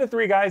that 2 out of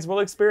 3 guys will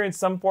experience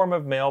some form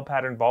of male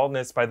pattern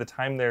baldness by the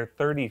time they're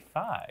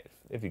 35,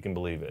 if you can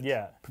believe it.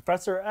 Yeah.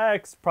 Professor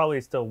X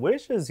probably still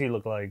wishes he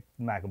looked like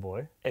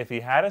McAvoy. If he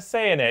had a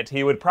say in it,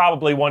 he would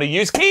probably want to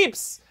use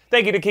Keeps.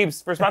 Thank you to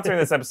Keeps for sponsoring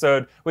this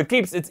episode. With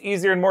Keeps, it's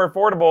easier and more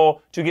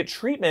affordable to get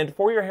treatment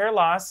for your hair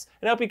loss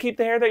and help you keep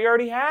the hair that you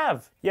already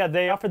have. Yeah,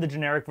 they offer the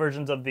generic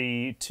versions of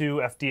the 2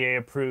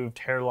 FDA-approved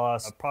hair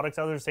loss products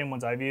out there, the same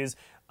ones I've used.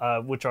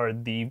 Which are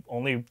the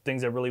only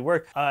things that really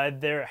work.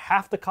 They're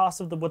half the cost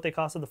of what they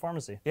cost at the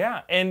pharmacy.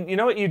 Yeah, and you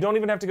know what? You don't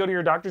even have to go to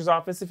your doctor's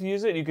office if you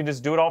use it. You can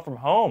just do it all from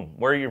home,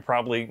 where you're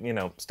probably,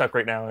 stuck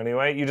right now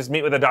anyway. You just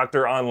meet with a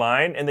doctor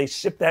online, and they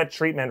ship that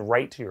treatment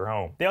right to your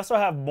home. They also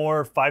have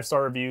more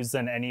 5-star reviews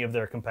than any of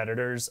their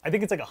competitors. I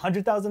think it's like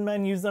 100,000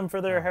 men use them for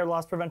their hair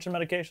loss prevention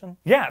medication.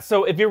 Yeah,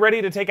 so if you're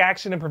ready to take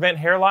action and prevent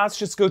hair loss,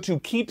 just go to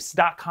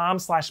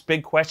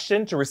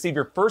keeps.com/bigquestion to receive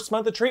your first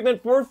month of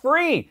treatment for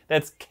free.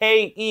 That's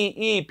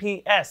KEEPS.com/bigquestion.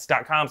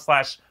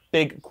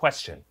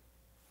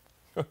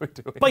 What are we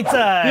doing?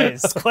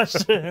 Bite-sized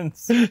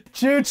questions.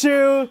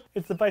 Choo-choo.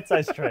 It's the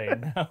bite-sized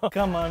train.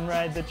 Come on,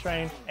 ride the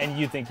train. And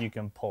you think you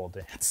can pole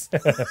dance. Do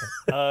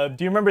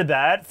you remember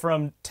that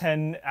from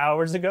 10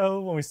 hours ago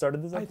when we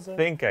started this episode? I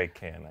think I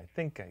can.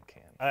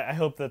 I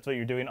hope that's what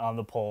you're doing on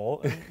the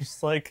poll.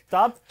 Just like,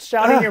 stop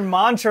shouting your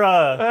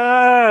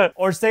mantra.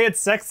 Or say it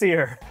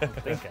sexier. I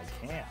think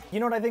I can. You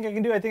know what I think I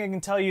can do? I think I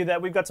can tell you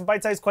that we've got some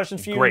bite-sized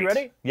questions for you. Great. You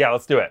ready? Yeah,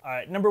 let's do it. All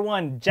right, number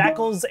one,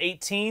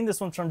 Jackals18. This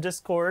one's from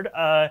Discord.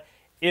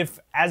 If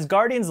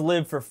Asgardians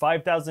live for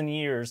 5,000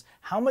 years,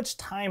 how much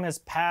time has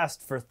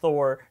passed for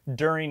Thor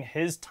during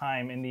his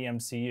time in the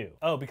MCU?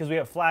 Oh, because we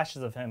have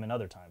flashes of him in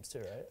other times too,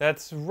 right?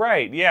 That's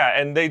right,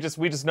 yeah, and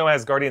we just know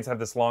Asgardians have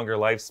this longer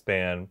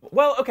lifespan.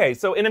 Well, okay,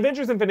 so in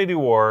Avengers Infinity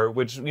War,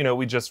 which,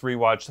 we just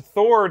rewatched,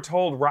 Thor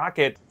told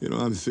Rocket... I'm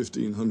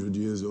 1,500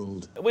 years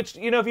old. Which,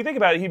 if you think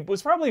about it, he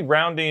was probably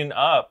rounding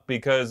up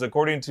because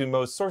according to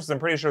most sources, I'm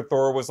pretty sure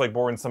Thor was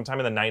born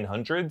sometime in the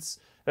 900s.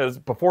 It was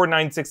before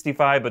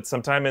 965, but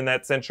sometime in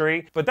that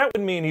century. But that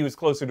would mean he was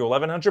closer to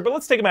 1100, but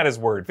let's take him at his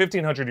word,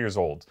 1,500 years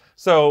old.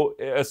 So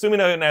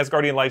assuming an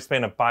Asgardian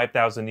lifespan of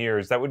 5,000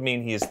 years, that would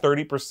mean he is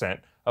 30%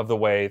 of the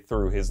way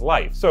through his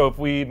life. So if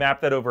we map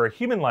that over a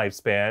human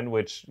lifespan,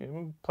 which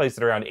place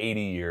it around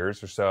 80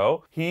 years or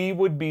so, he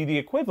would be the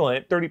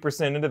equivalent,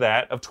 30% into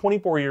that, of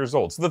 24 years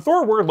old. So the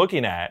Thor we're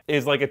looking at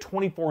is like a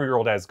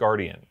 24-year-old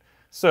Asgardian.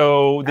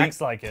 So Acts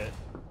like it.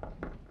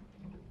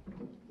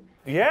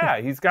 Yeah,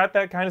 he's got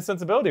that kind of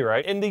sensibility,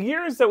 right? In the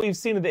years that we've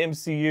seen in the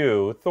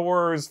MCU,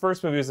 Thor's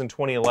first movie was in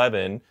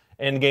 2011,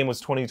 Endgame was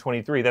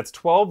 2023. That's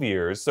 12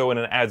 years. So in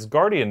an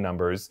Asgardian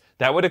numbers,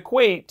 that would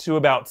equate to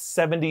about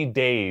 70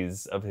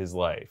 days of his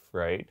life,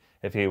 right?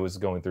 If he was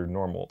going through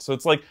normal. So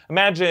it's like,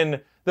 imagine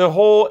the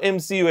whole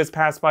MCU has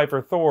passed by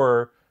for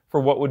Thor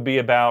for what would be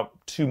about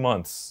 2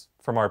 months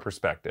from our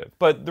perspective.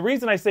 But the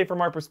reason I say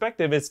from our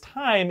perspective is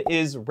time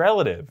is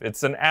relative.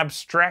 It's an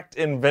abstract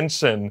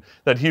invention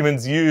that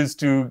humans use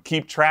to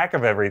keep track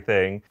of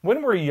everything.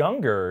 When we're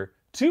younger,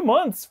 2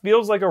 months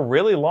feels like a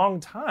really long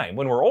time.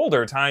 When we're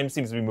older, time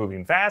seems to be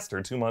moving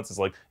faster. 2 months is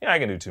like, yeah, I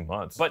can do 2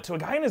 months. But to a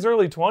guy in his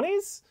early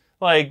 20s,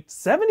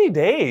 70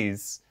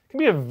 days can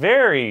be a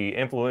very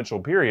influential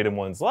period in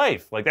one's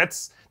life.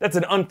 That's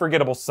an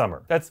unforgettable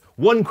summer. That's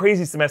one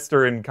crazy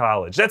semester in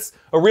college. That's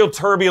a real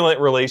turbulent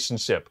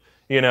relationship.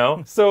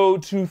 So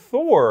to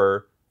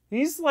Thor,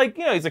 he's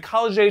he's a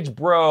college-age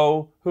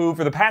bro who,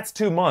 for the past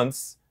 2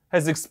 months,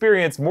 has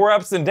experienced more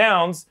ups and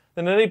downs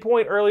than at any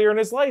point earlier in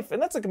his life,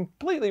 and that's a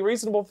completely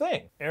reasonable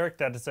thing. Erik,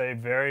 that is a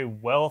very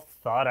well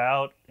thought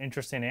out,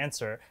 interesting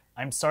answer.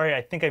 I'm sorry,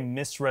 I think I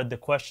misread the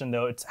question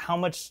though. It's how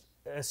much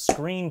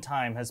screen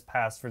time has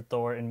passed for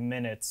Thor in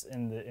minutes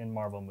in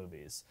Marvel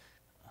movies.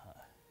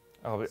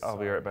 I'll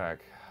be right back.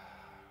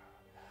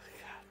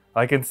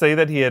 I can say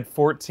that he had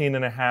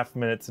 14.5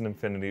 minutes in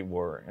Infinity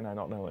War, and I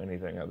don't know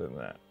anything other than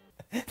that.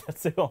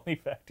 That's the only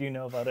fact you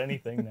know about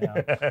anything now.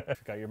 I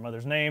forgot your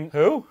mother's name.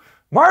 Who?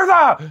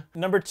 Martha!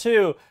 Number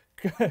 2,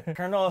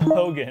 Colonel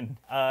Hogan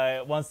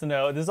wants to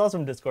know, this is also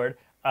from Discord,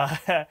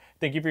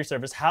 thank you for your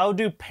service. How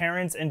do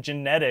parents and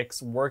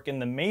genetics work in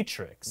the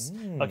Matrix?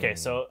 Okay,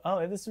 so,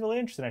 this is really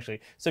interesting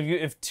actually. So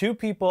if 2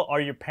 people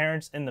are your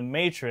parents in the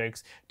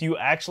Matrix, do you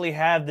actually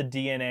have the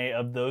DNA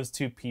of those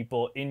 2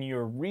 people in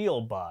your real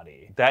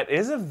body? That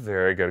is a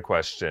very good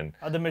question.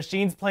 Are the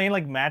machines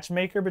playing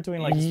matchmaker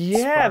between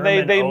yeah, sperm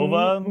and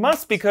ova?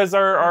 Must, because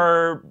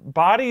our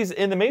bodies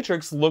in the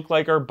Matrix look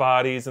like our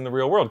bodies in the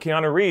real world.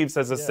 Keanu Reeves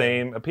has the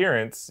same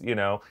appearance,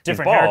 different he's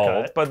bald,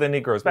 haircut, but then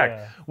he grows back.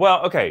 Yeah.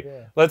 Well,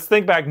 okay, let's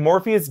think back.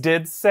 Morpheus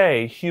did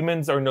say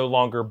humans are no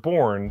longer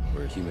born.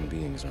 Where human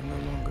beings are no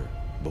longer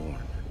born,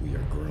 we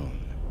are grown.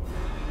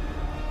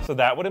 So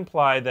that would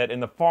imply that in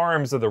the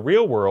farms of the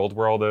real world,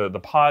 where all the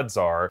pods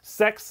are,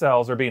 sex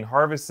cells are being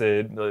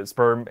harvested, the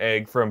sperm,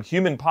 egg, from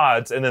human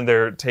pods, and then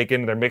they're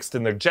taken, they're mixed,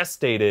 and they're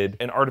gestated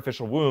in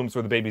artificial wombs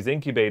where the baby's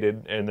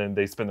incubated, and then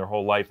they spend their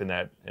whole life in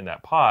that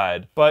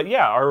pod. But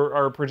yeah,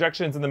 our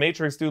projections in the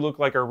Matrix do look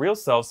like our real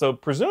selves, so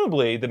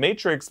presumably the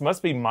Matrix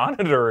must be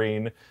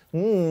monitoring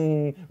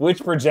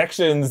which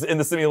projections in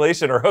the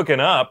simulation are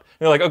hooking up. And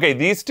they're like, okay,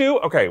 these 2,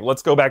 okay,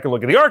 let's go back and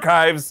look at the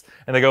archives,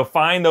 and they go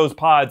find those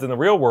pods in the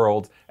real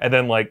world, and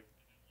then all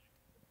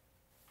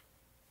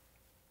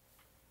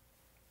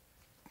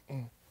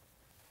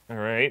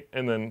right,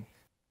 and then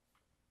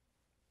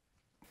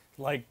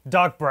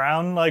Doc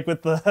Brown,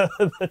 with the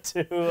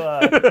 2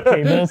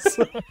 cables.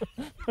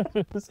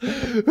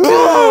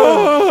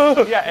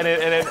 Yeah,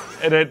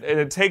 and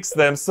it takes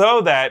them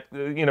so that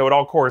it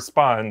all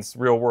corresponds,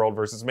 real world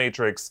versus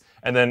Matrix,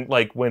 and then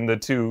when the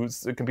 2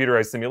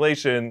 computerized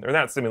simulation, or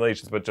not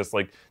simulations, but just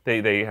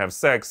they have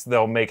sex,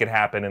 they'll make it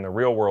happen in the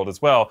real world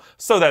as well,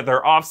 so that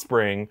their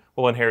offspring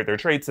will inherit their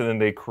traits, and then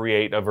they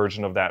create a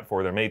version of that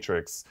for their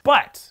Matrix.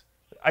 But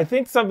I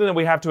think something that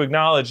we have to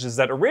acknowledge is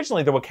that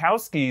originally the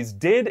Wachowskis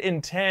did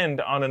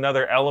intend on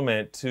another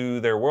element to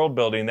their world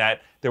building,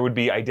 that there would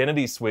be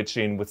identity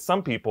switching with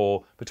some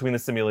people between the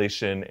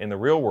simulation and the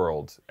real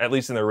world, at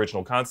least in the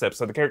original concept.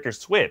 So the character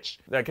Switch,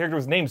 that character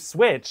was named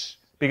Switch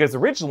because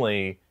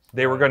originally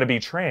they were going to be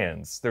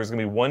trans. There was going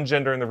to be one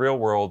gender in the real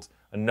world,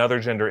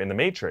 another gender in the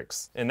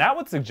Matrix. And that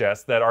would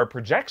suggest that our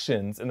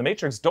projections in the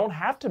Matrix don't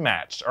have to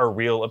match our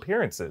real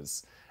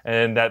appearances,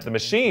 and that the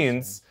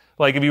machines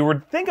Like, if you were to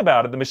think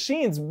about it, the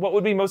machines, what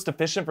would be most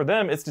efficient for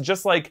them is to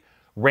just, like,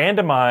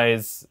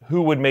 randomize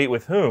who would mate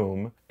with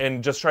whom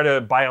and just try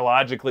to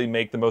biologically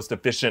make the most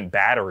efficient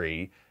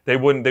battery. They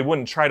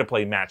wouldn't try to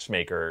play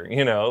matchmaker,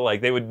 you know?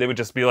 Like, they would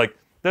just be like,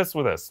 this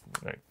with this.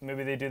 Right.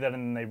 Maybe they do that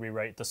and then they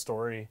rewrite the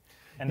story.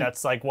 And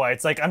that's like why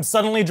it's like, I'm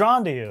suddenly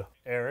drawn to you,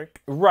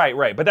 Erik.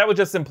 Right. But that would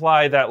just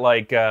imply that,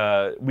 like,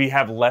 we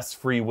have less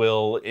free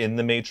will in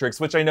the Matrix,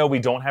 which I know we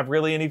don't have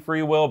really any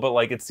free will, but,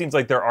 like, it seems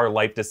like there are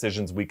life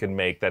decisions we can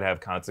make that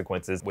have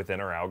consequences within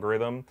our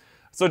algorithm.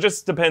 So it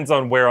just depends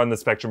on where on the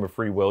spectrum of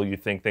free will you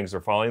think things are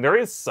falling. There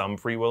is some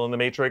free will in the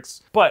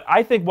Matrix, but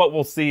I think what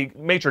we'll see,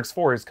 Matrix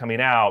 4 is coming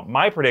out.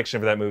 My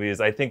prediction for that movie is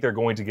I think they're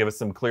going to give us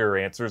some clearer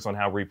answers on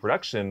how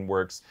reproduction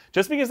works,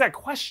 just because that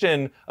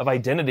question of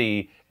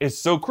identity is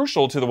so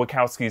crucial to the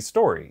Wachowskis'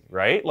 story,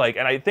 right? Like,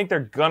 and I think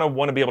they're gonna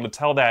want to be able to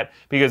tell that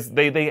because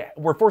they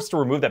were forced to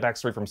remove that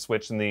backstory from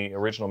Switch in the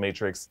original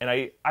Matrix, and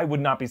I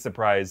would not be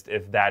surprised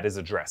if that is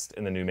addressed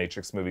in the new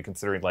Matrix movie,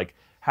 considering, like,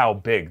 how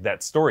big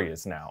that story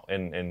is now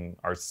in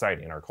our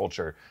society, in our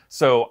culture.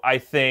 So I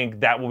think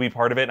that will be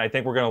part of it, and I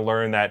think we're gonna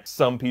learn that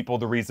some people,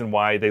 the reason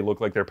why they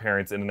look like their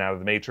parents in and out of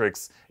the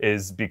Matrix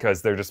is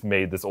because they're just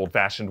made this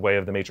old-fashioned way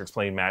of the Matrix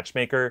playing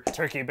matchmaker.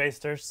 Turkey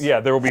basters. Yeah,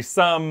 there will be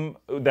some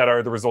that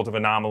are the result of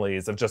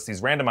anomalies of just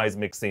these randomized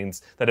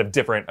mixings that have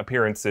different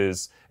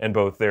appearances in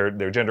both their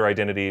gender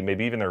identity,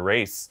 maybe even their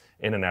race,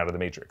 in and out of the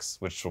Matrix,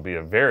 which will be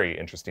a very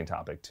interesting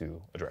topic to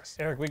address.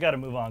 Erik, we gotta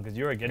move on because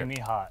you are getting me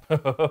hot.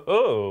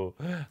 Oh,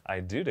 I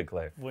do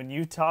declare. When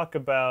you talk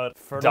about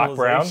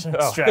fertilization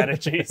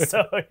strategies,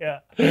 so yeah.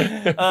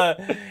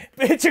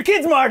 It's your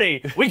kids,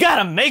 Marty! We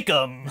gotta make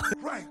them!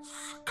 Right,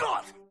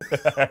 Scott!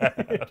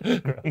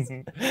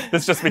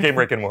 This just became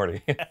Rick and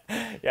Morty.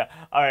 Yeah.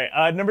 All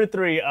right. Number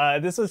 3.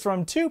 This is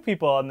from 2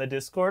 people on the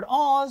Discord.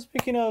 Aw,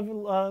 speaking of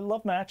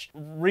love match,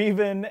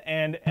 Reven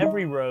and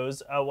Every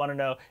Rose want to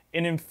know,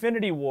 in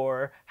Infinity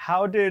War,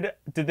 how did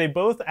they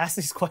both ask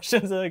these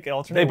questions like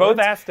alternate They both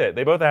words? asked it.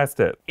 They both asked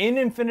it. In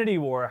Infinity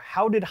War,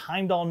 how did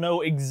Heimdall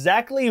know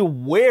exactly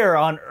where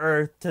on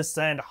Earth to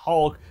send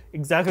Hulk,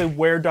 exactly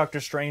where Doctor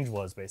Strange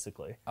was,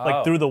 basically?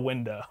 Like through the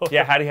window.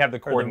 Yeah, how do you have the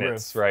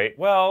coordinates, right?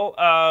 Well,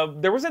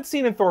 there was that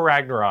scene in Thor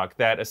Ragnarok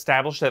that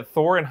established that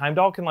Thor and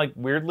Heimdall can, like,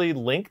 weirdly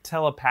link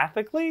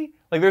telepathically.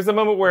 Like, there's a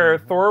moment where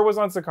Thor was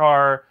on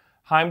Sakaar,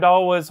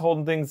 Heimdall was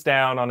holding things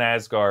down on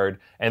Asgard,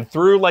 and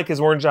through, like, his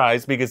orange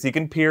eyes, because he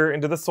can peer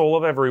into the soul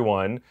of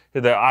everyone,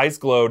 the eyes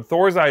glowed,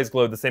 Thor's eyes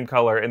glowed the same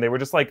color, and they were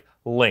just, like,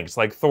 linked.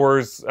 Like,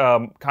 Thor's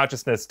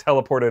consciousness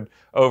teleported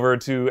over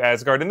to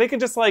Asgard, and they can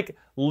just, like,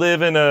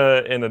 live in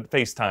a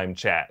FaceTime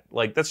chat.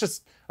 Like, that's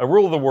just a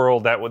rule of the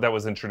world that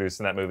was introduced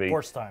in that movie.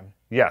 Force time.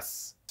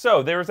 Yes.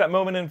 So there was that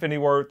moment in Infinity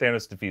War,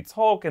 Thanos defeats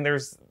Hulk, and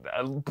there's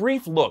a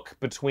brief look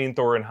between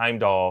Thor and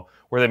Heimdall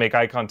where they make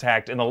eye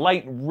contact, and the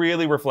light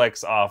really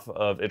reflects off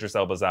of Idris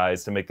Elba's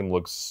eyes to make them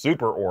look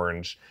super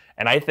orange.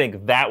 And I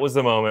think that was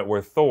the moment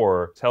where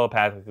Thor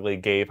telepathically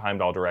gave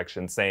Heimdall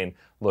direction, saying,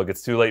 look,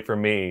 it's too late for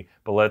me,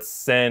 but let's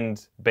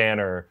send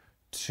Banner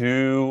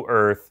to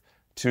Earth,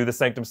 to the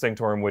Sanctum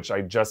Sanctorum, which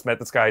I just met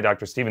this guy,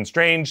 Dr. Stephen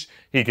Strange.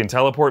 He can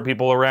teleport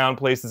people around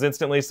places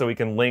instantly, so we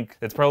can link.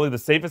 It's probably the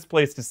safest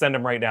place to send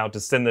him right now to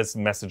send this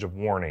message of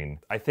warning.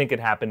 I think it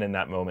happened in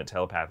that moment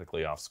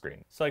telepathically off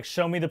screen. So, like,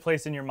 show me the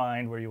place in your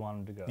mind where you want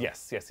him to go.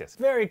 Yes.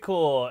 Very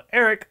cool.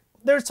 Erik,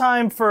 there's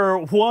time for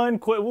one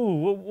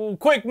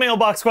quick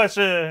mailbox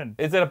question.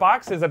 Is it a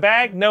box? Is it a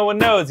bag? No one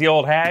knows, you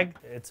old hag.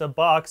 It's a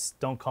box.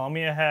 Don't call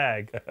me a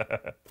hag.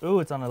 Ooh,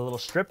 it's on a little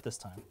strip this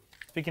time.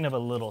 Speaking of a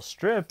little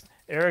strip,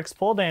 Erik's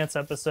pole dance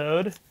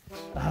episode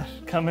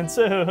coming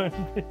soon.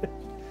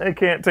 I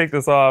can't take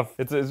this off.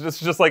 It's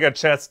just like a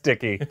chest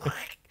dicky.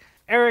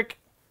 Erik,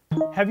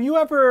 have you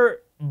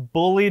ever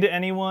bullied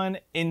anyone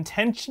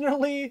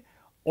intentionally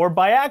or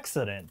by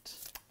accident?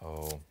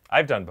 Oh,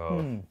 I've done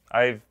both.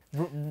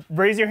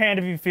 Raise your hand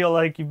if you feel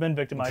like you've been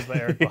victimized by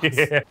Erik Voss.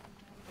 Yeah.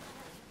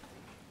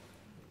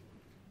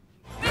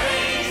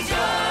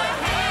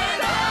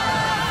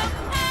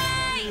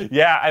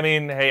 Yeah, I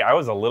mean, hey, I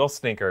was a little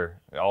stinker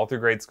all through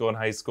grade school and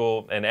high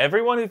school, and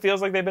everyone who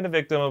feels like they've been a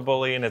victim of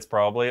bullying has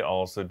probably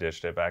also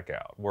dished it back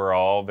out. We're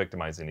all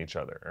victimizing each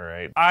other, all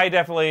right? I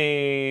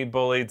definitely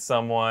bullied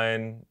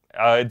someone.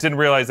 Didn't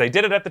realize I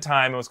did it at the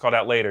time. It was called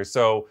out later.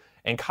 So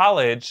in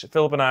college,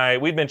 Filup and I,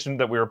 we'd mentioned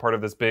that we were part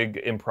of this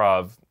big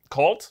improv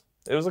cult.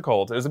 It was a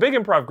cult. It was a big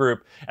improv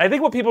group. And I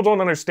think what people don't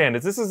understand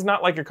is this is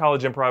not like your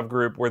college improv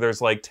group where there's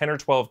like 10 or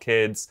 12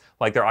 kids,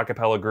 like their a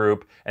cappella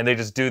group, and they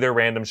just do their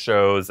random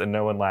shows and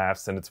no one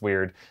laughs and it's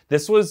weird.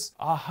 This was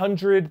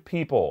 100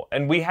 people.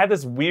 And we had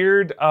this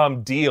weird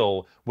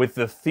deal with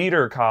the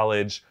theater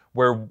college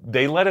where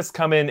they let us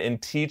come in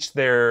and teach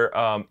their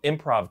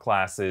improv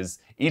classes,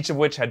 each of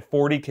which had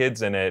 40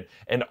 kids in it.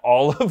 And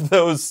all of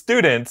those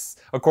students,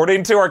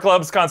 according to our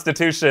club's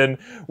constitution,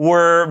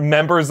 were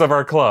members of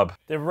our club.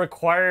 They're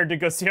required to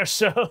go see our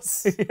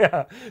shows.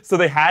 Yeah, so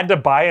they had to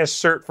buy a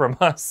shirt from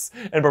us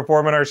and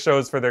perform in our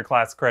shows for their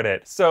class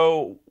credit.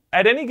 So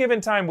at any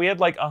given time, we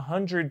had like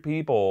 100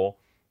 people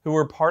who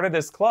were part of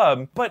this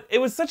club, but it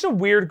was such a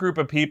weird group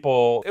of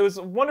people. It was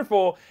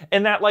wonderful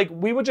in that like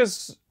we would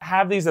just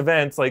have these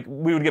events, like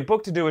we would get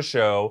booked to do a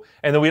show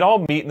and then we'd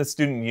all meet in the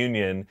student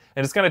union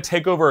and just kind of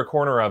take over a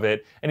corner of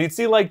it. And you'd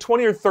see like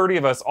 20 or 30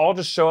 of us all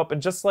just show up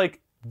and just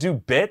like do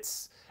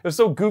bits. It was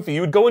so goofy.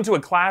 You would go into a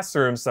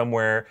classroom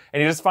somewhere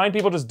and you just find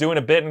people just doing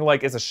a bit and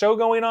like, is a show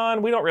going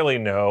on? We don't really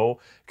know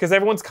because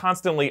everyone's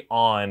constantly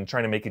on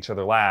trying to make each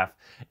other laugh.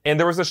 And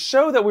there was a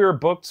show that we were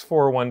booked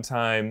for one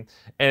time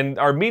and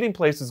our meeting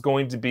place is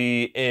going to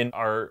be in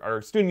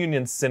our student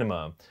union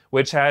cinema,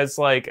 which has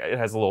like, it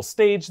has a little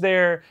stage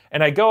there.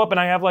 And I go up and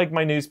I have like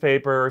my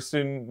newspaper,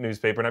 student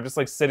newspaper, and I'm just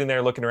like sitting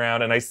there looking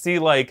around and I see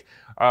like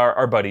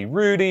our buddy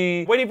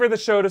Rudy waiting for the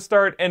show to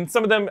start. And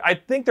some of them, I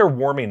think they're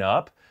warming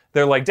up.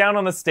 They're like down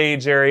on the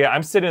stage area.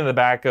 I'm sitting in the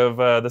back of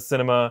the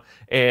cinema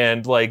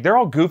and like they're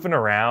all goofing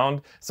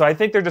around. So I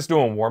think they're just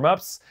doing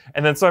warm-ups.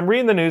 And then so I'm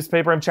reading the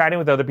newspaper, I'm chatting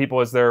with other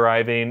people as they're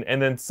arriving. And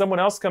then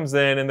someone else comes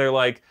in and they're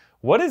like,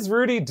 what is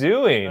Rudy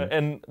doing?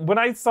 And when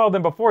I saw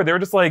them before, they were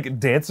just like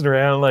dancing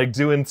around, like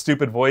doing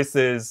stupid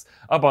voices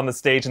up on the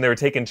stage and they were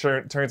taking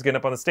turns getting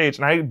up on the stage.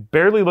 And I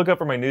barely look up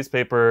from my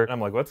newspaper and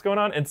I'm like, what's going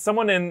on? And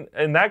someone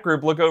in that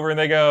group look over and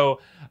they go,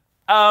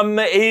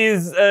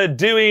 he's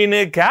doing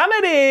a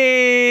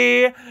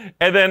comedy.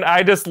 And then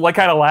I just like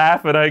kind of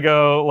laugh and I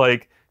go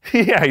like,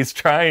 yeah, he's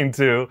trying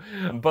to.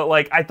 But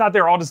like, I thought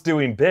they were all just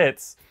doing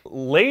bits.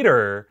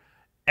 Later,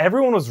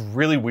 everyone was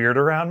really weird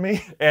around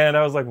me. And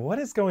I was like, what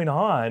is going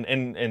on?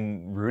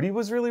 And Rudy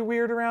was really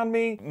weird around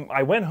me.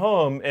 I went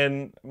home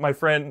and my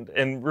friend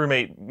and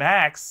roommate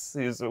Max,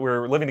 we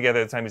were living together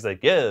at the time, he's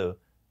like, yo,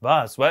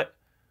 Voss, what?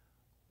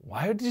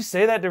 Why did you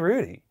say that to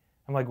Rudy?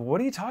 I'm like,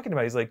 what are you talking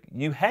about? He's like,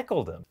 you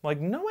heckled him. I'm like,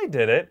 no, I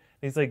didn't. And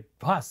he's like,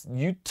 Voss,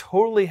 you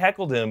totally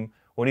heckled him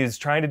when he was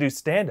trying to do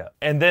stand-up.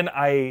 And then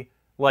I,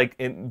 like,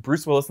 in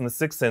Bruce Willis in The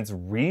Sixth Sense,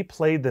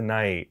 replayed the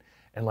night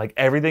and like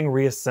everything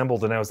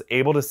reassembled and I was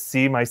able to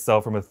see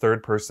myself from a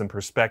third-person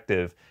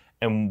perspective.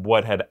 And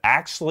what had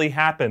actually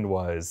happened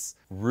was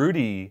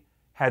Rudy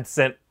had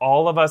sent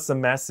all of us a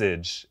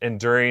message and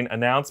during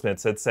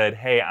announcements had said,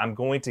 hey, I'm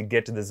going to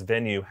get to this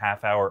venue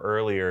half hour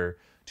earlier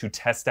to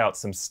test out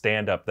some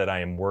stand-up that I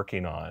am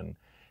working on.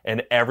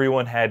 And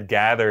everyone had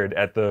gathered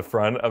at the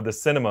front of the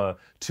cinema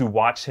to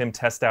watch him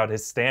test out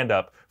his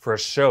stand-up for a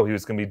show he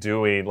was gonna be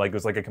doing, like it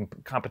was like a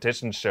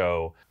competition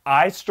show.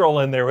 I stroll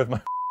in there with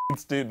my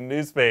student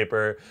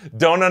newspaper,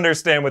 don't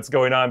understand what's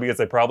going on because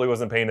I probably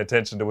wasn't paying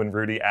attention to when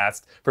Rudy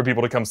asked for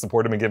people to come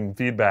support him and give him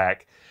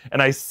feedback.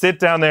 And I sit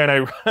down there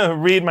and I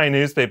read my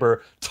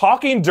newspaper,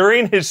 talking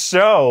during his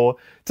show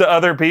to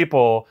other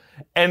people.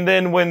 And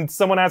then when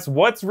someone asks,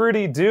 what's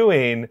Rudy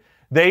doing?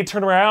 They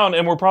turn around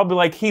and we're probably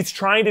like, he's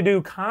trying to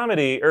do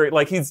comedy or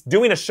like he's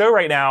doing a show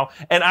right now.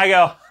 And I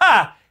go,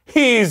 ha,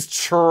 he's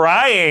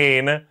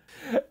trying.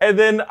 And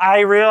then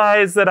I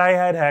realized that I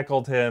had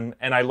heckled him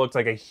and I looked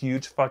like a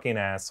huge fucking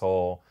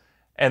asshole.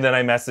 And then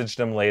I messaged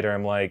him later.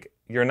 I'm like,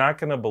 you're not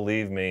gonna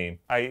believe me.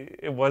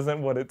 It wasn't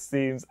what it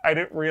seems. I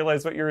didn't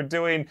realize what you were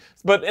doing.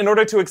 But in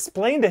order to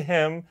explain to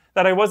him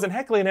that I wasn't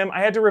heckling him,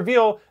 I had to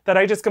reveal that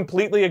I just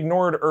completely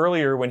ignored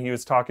earlier when he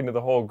was talking to the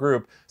whole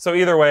group. So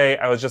either way,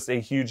 I was just a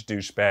huge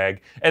douchebag.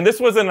 And this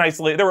wasn't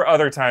isolated. There were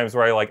other times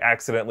where I like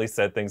accidentally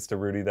said things to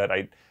Rudy that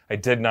I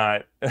did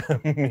not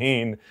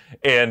mean.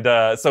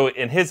 And so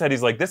in his head,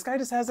 he's like, this guy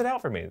just has it out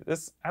for me.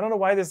 I don't know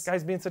why this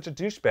guy's being such a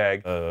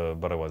douchebag.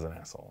 But I was an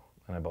asshole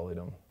and I bullied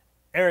him.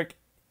 Erik,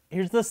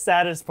 here's the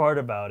saddest part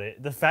about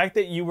it. The fact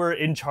that you were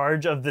in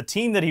charge of the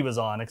team that he was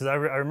on, because I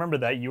remember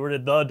that you were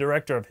the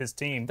director of his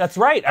team. That's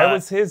right, I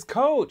was his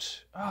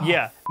coach. Oh.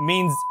 Yeah,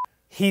 means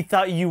he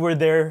thought you were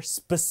there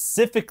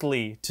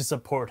specifically to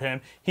support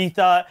him. He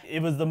thought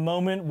it was the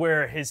moment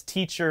where his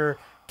teacher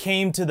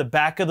came to the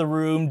back of the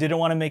room, didn't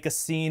want to make a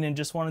scene, and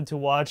just wanted to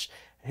watch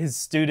his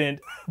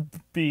student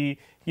be,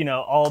 you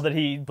know, all that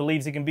he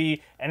believes he can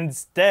be. And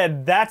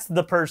instead, that's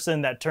the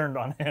person that turned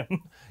on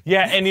him.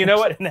 Yeah, and you know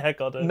what?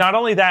 Him. Not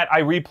only that,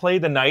 I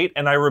replayed the night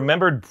and I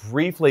remembered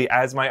briefly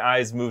as my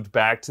eyes moved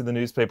back to the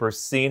newspaper,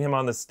 seeing him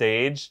on the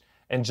stage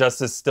and just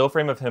this still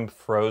frame of him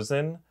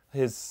frozen,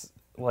 his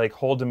like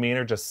whole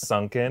demeanor just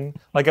sunken.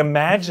 Like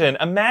imagine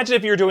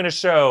if you were doing a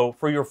show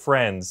for your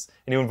friends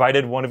and you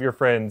invited one of your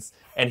friends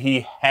and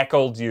he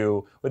heckled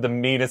you with the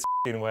meanest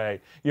way.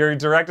 You're a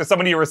director,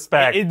 somebody you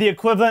respect. The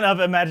equivalent of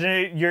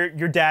imagining your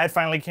dad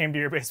finally came to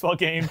your baseball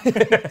game,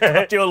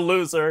 called you a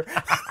loser.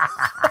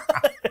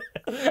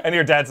 And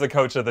your dad's the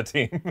coach of the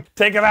team.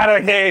 Take him out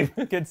of the game.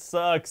 It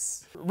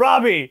sucks.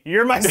 Robbie,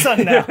 you're my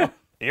son now.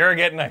 You're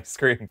getting ice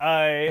cream.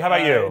 How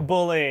about you?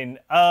 Bullying.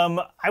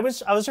 I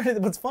was trying to,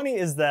 what's funny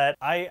is that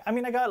I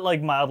mean, I got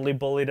like mildly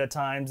bullied at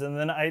times, and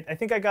then I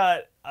think I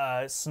got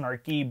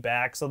snarky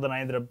back, so then I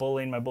ended up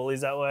bullying my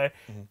bullies that way.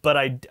 Mm-hmm. But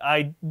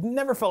I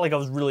never felt like I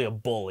was really a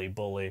bully.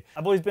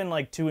 I've always been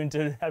like too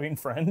into having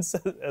friends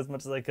as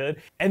much as I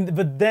could.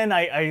 But then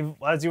I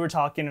as you were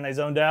talking and I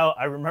zoned out,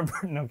 I remember,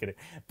 no I'm kidding,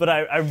 but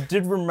I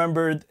did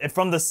remember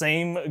from the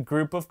same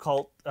group of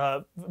cult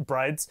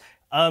brides,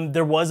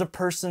 There was a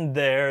person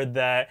there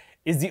that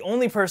is the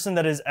only person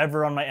that is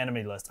ever on my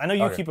enemy list. I know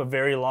you keep a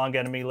very long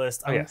enemy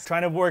list. I'm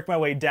trying to work my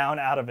way down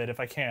out of it if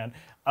I can.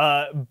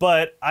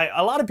 But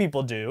a lot of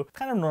people do.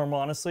 Kind of normal,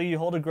 honestly. You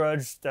hold a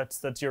grudge,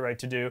 that's your right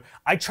to do.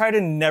 I try to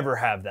never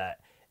have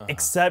that,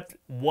 except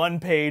one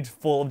page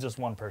full of just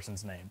one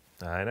person's name.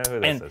 I know who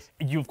this is.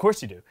 You, of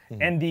course you do.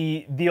 And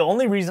the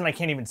only reason I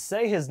can't even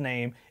say his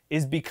name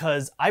is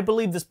because I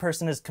believe this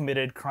person has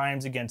committed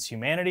crimes against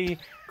humanity.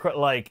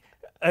 Like,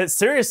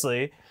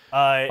 seriously.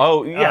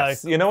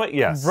 Yes. You know what?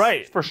 Yes.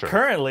 Right. For sure.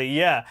 Currently,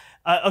 yeah.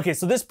 Okay,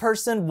 so this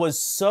person was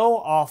so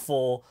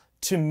awful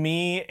to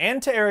me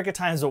and to Erik at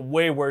times, but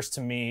way worse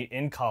to me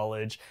in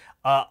college.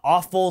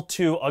 Awful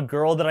to a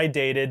girl that I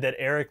dated that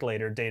Erik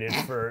later dated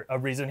for a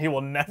reason he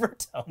will never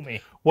tell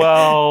me.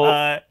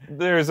 Well,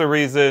 there's a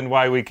reason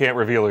why we can't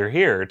reveal her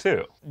here,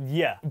 too.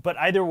 Yeah, but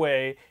either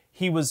way,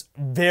 he was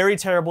very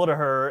terrible to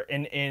her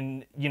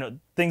in you know,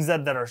 things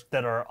that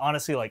are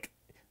honestly like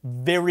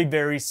very,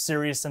 very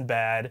serious and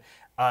bad.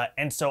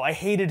 And so I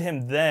hated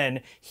him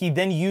then. He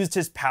then used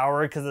his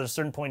power, because at a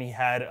certain point he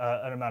had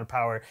an amount of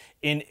power,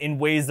 in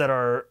ways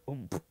that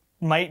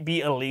might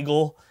be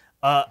illegal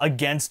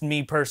against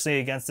me personally,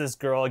 against this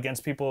girl,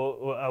 against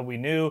people we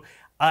knew.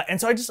 And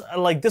so I just,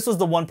 like, this was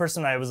the one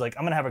person I was like,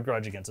 I'm going to have a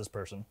grudge against this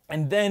person.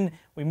 And then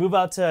we move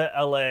out to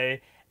LA,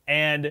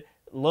 and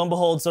lo and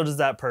behold, so does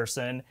that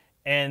person.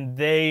 And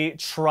they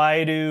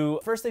try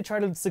to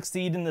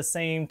succeed in the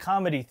same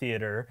comedy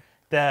theater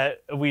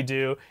that we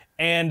do.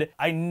 And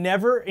I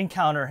never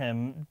encounter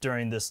him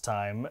during this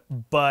time,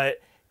 but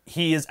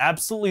he is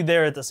absolutely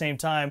there at the same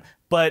time.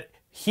 But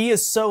he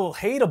is so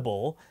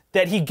hateable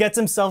that he gets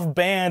himself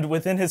banned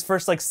within his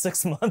first like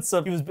 6 months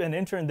of he was an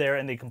intern there,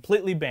 and they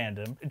completely banned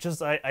him.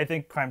 Just, I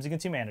think, crimes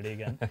against humanity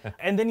again.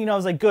 And then, you know, I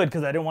was like, good,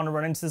 because I didn't want to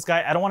run into this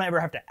guy. I don't want to ever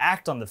have to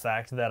act on the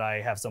fact that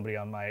I have somebody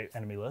on my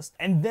enemy list.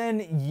 And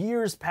then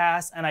years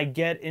pass, and I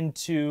get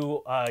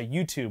into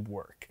YouTube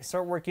work. I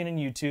start working in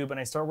YouTube, and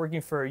I start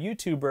working for a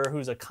YouTuber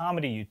who's a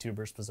comedy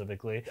YouTuber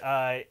specifically.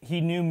 He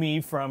knew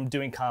me from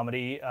doing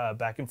comedy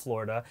back in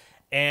Florida.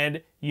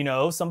 And, you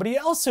know, somebody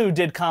else who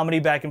did comedy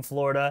back in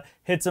Florida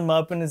hits him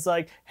up and is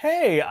like,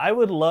 hey, I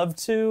would love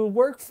to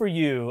work for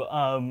you.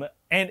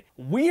 And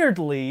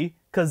weirdly,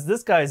 because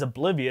this guy is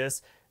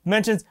oblivious,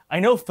 mentions,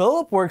 I know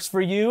Filup works for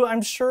you.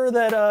 I'm sure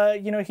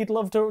that, you know, he'd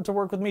love to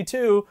work with me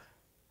too.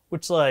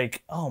 Which,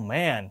 like, oh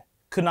man,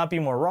 could not be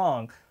more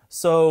wrong.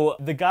 So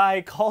the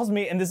guy calls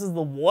me, and this is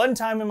the one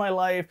time in my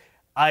life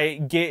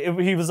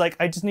he was like,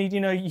 I just need,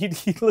 you know, he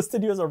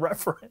listed you as a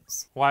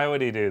reference. Why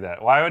would he do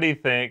that? Why would he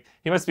think?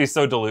 He must be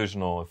so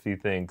delusional if he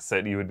thinks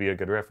that you would be a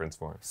good reference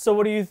for him. So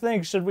what do you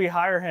think? Should we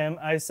hire him?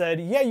 I said,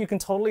 yeah, you can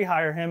totally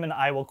hire him, and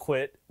I will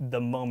quit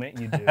the moment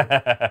you do.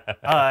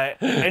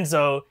 And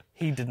so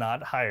he did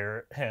not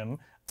hire him.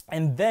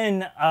 And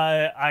then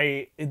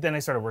I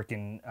started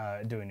working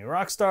doing New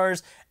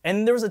Rockstars,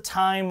 and there was a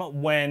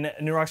time when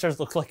New Rockstars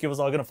looked like it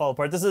was all going to fall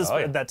apart. This is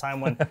at that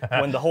time when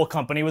the whole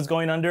company was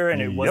going under, and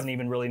it wasn't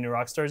even really New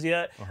Rockstars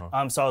yet.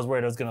 So I was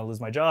worried I was going to lose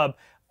my job.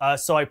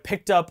 So I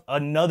picked up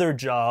another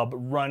job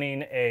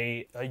running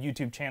a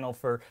YouTube channel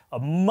for a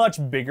much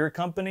bigger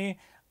company.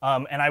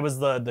 And I was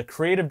the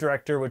creative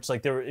director, which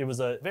like it was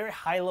a very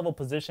high level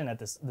position at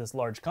this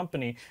large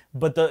company.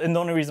 But the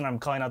only reason I'm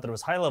calling out that it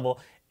was high level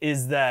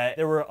is that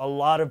there were a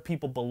lot of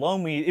people below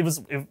me.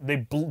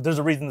 There's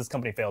a reason this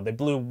company failed. They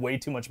blew way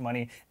too much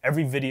money.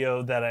 Every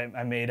video that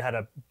I made had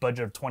a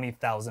budget of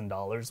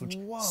 $20,000, which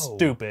is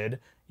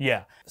stupid.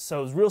 Yeah, so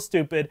it was real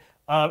stupid.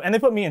 And they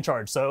put me in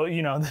charge, so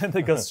you know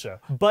that goes to show.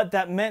 But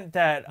that meant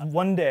that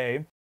one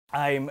day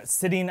I'm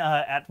sitting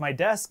at my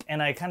desk,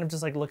 and I kind of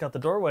just like look out the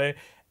doorway,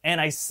 and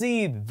I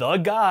see the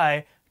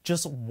guy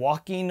just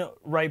walking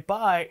right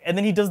by, and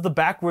then he does the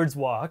backwards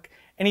walk,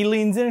 and he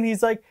leans in and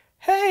he's like,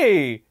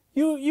 hey,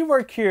 you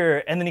work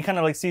here. And then he kind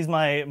of like sees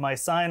my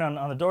sign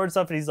on the door and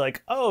stuff, and he's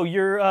like, oh,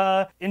 you're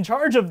in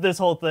charge of this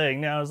whole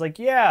thing. And I was like,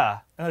 yeah.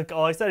 And like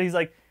all I said, he's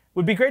like,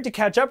 would be great to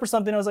catch up or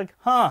something. I was like,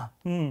 huh.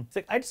 It's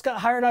like, I just got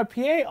hired on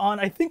PA on,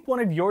 I think, one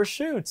of your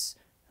shoots.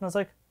 And I was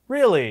like,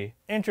 really?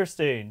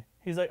 Interesting.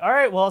 He's like, all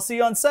right, well, I'll see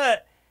you on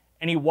set.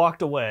 And he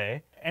walked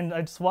away, and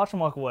I just watched him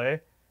walk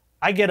away.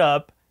 I get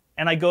up,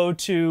 and I go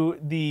to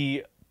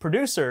the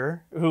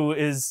producer, who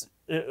is,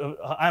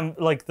 I'm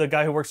like the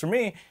guy who works for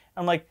me.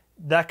 I'm like,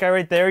 that guy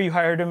right there, you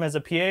hired him as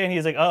a PA? And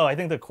he's like, oh, I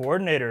think the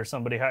coordinator or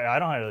somebody, I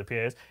don't hire the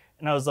PAs.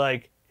 And I was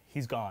like,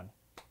 he's gone.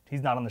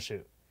 He's not on the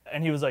shoot.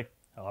 And he was like,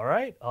 all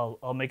right,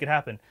 I'll make it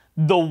happen.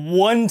 The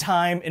one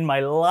time in my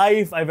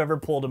life I've ever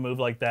pulled a move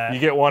like that. You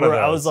get one of those.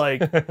 I was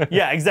like,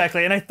 yeah,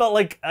 exactly. And I felt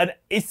like,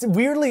 it's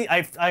weirdly,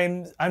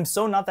 I'm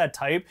so not that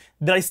type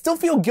that I still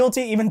feel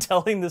guilty even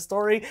telling the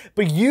story,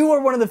 but you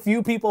are one of the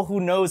few people who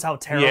knows how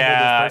terrible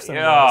this person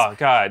was. Oh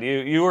God,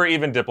 you were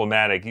even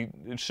diplomatic. You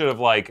should have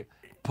like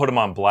put him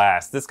on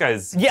blast. This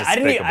guy's I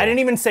despicable. didn't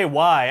even say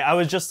why. I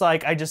was just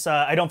like, I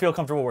don't feel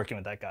comfortable working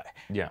with that guy.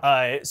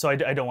 Yeah. So I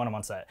don't want him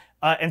on set.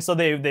 And so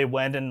they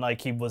went and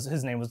like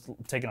his name was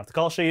taken off the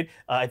call sheet.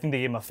 I think they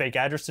gave him a fake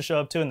address to show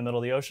up to in the middle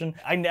of the ocean.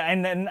 I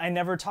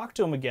never talked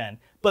to him again.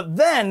 But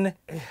then,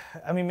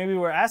 I mean, maybe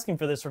we're asking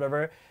for this or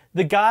whatever.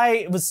 The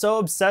guy was so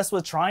obsessed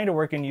with trying to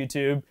work in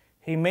YouTube,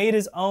 he made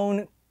his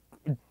own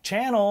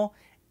channel,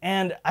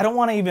 and I don't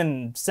want to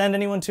even send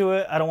anyone to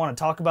it. I don't want to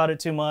talk about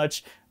it too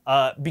much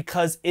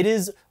because it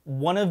is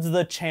one of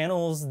the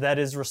channels that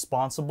is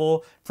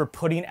responsible for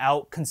putting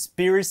out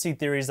conspiracy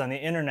theories on the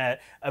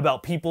internet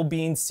about people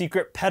being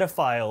secret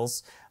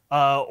pedophiles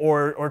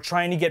or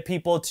trying to get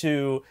people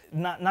to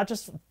not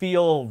just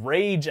feel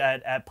rage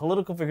at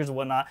political figures and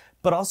whatnot,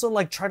 but also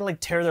like try to like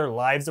tear their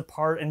lives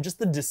apart, and just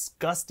the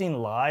disgusting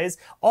lies,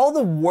 all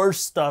the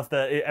worst stuff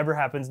that ever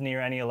happens near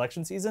any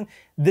election season.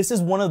 This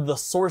is one of the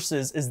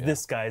sources, is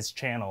this guy's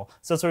channel.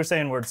 So that's what we're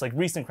saying, where it's like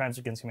recent crimes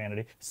against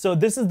humanity. So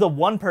this is the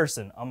one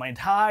person on my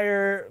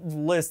entire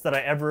list that I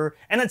ever,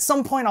 and at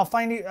some point I'll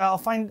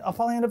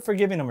probably end up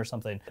forgiving him or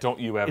something. Don't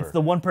you ever. It's the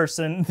one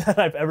person that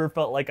I've ever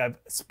felt like I've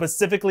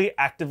specifically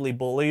actively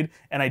bullied,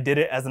 and I did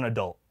it as an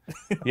adult.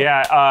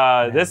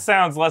 Yeah, this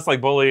sounds less like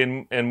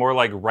bullying and more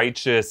like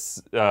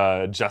righteous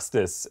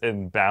justice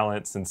and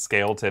balance and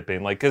scale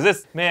tipping. Like, cause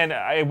this, man,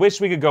 I wish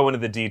we could go into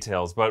the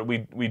details, but we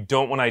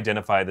don't want to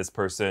identify this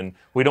person.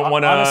 We don't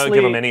want to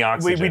give them any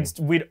oxygen.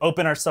 We'd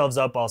open ourselves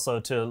up also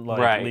to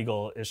like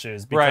legal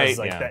issues because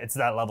it's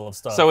that level of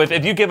stuff. So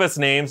if you give us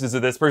names as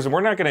of this person,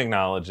 we're not going to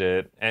acknowledge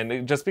it,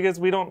 and just because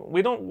we don't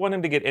want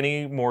him to get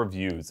any more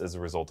views as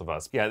a result of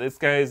us. Yeah, this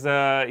guy's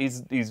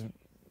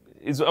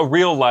is a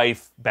real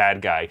life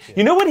bad guy. Yeah.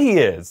 You know what he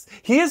is?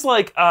 He is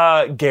like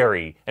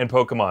Gary in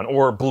Pokemon,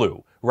 or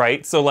Blue,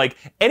 right? So like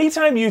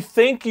anytime you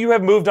think you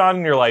have moved on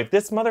in your life,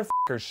 this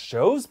motherfucker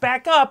shows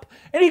back up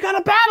and you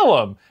gotta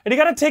battle him and you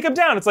gotta take him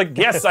down. It's like,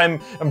 yes, I'm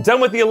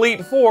done with the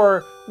Elite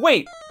Four.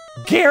 Wait,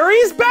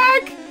 Gary's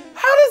back?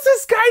 How does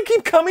this guy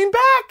keep coming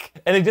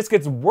back? And it just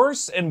gets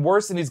worse and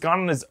worse, and he's gone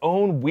on his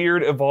own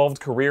weird evolved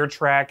career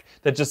track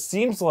that just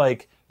seems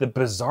like the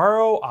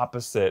bizarro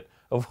opposite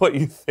of what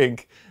you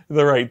think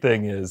the right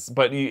thing is.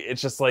 But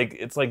it's just like,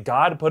 it's like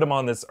God put him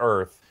on this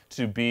earth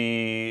to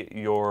be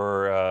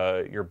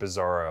your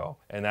bizarro,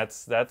 and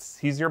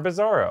he's your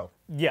bizarro.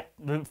 Yeah,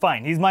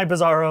 fine. He's my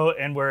bizarro,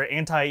 and we're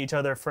anti each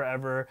other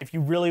forever. If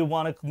you really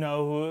want to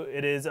know who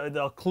it is,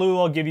 the clue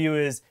I'll give you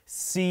is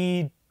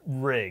C.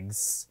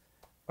 Riggs.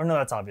 Or no,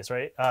 that's obvious,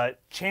 right?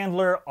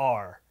 Chandler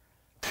R.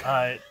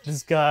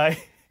 This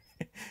guy,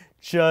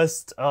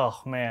 just,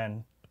 oh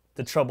man,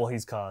 the trouble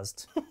he's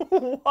caused.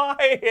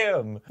 Why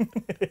him?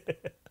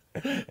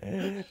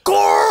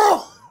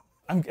 Girl!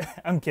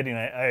 I'm kidding.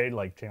 I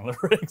like Chandler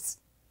Riggs.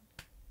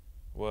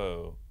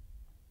 Whoa.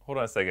 Hold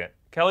on a second.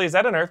 Kelly, is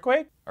that an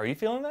earthquake? Are you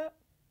feeling that?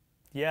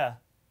 Yeah.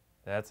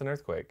 That's an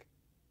earthquake.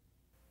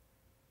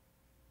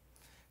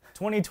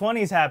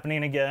 2020 is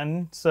happening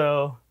again,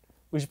 so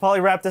we should probably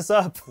wrap this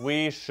up.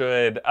 We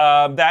should.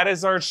 That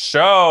is our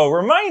show.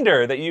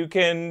 Reminder that you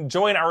can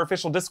join our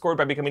official Discord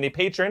by becoming a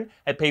patron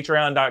at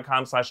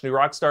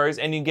patreon.com/newrockstars,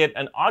 and you get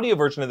an audio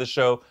version of the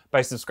show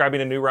by subscribing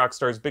to New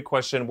Rockstars Big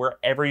Question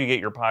wherever you get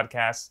your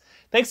podcasts.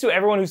 Thanks to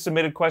everyone who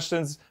submitted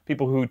questions,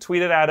 people who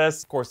tweeted at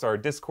us, of course our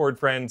Discord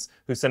friends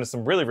who sent us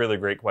some really, really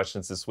great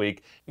questions this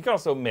week. You can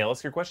also mail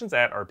us your questions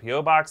at our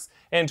P.O. Box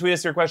and tweet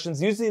us your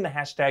questions using the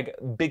hashtag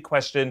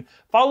BigQuestion.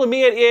 Follow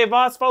me at EA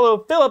Voss,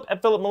 follow Filup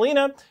at Philip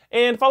Molina,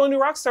 and follow New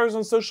Rockstars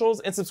on socials,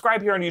 and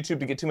subscribe here on YouTube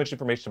to get too much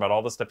information about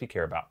all the stuff you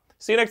care about.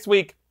 See you next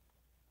week.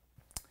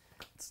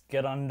 Let's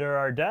get under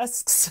our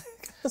desks.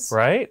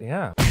 Right?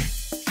 Yeah.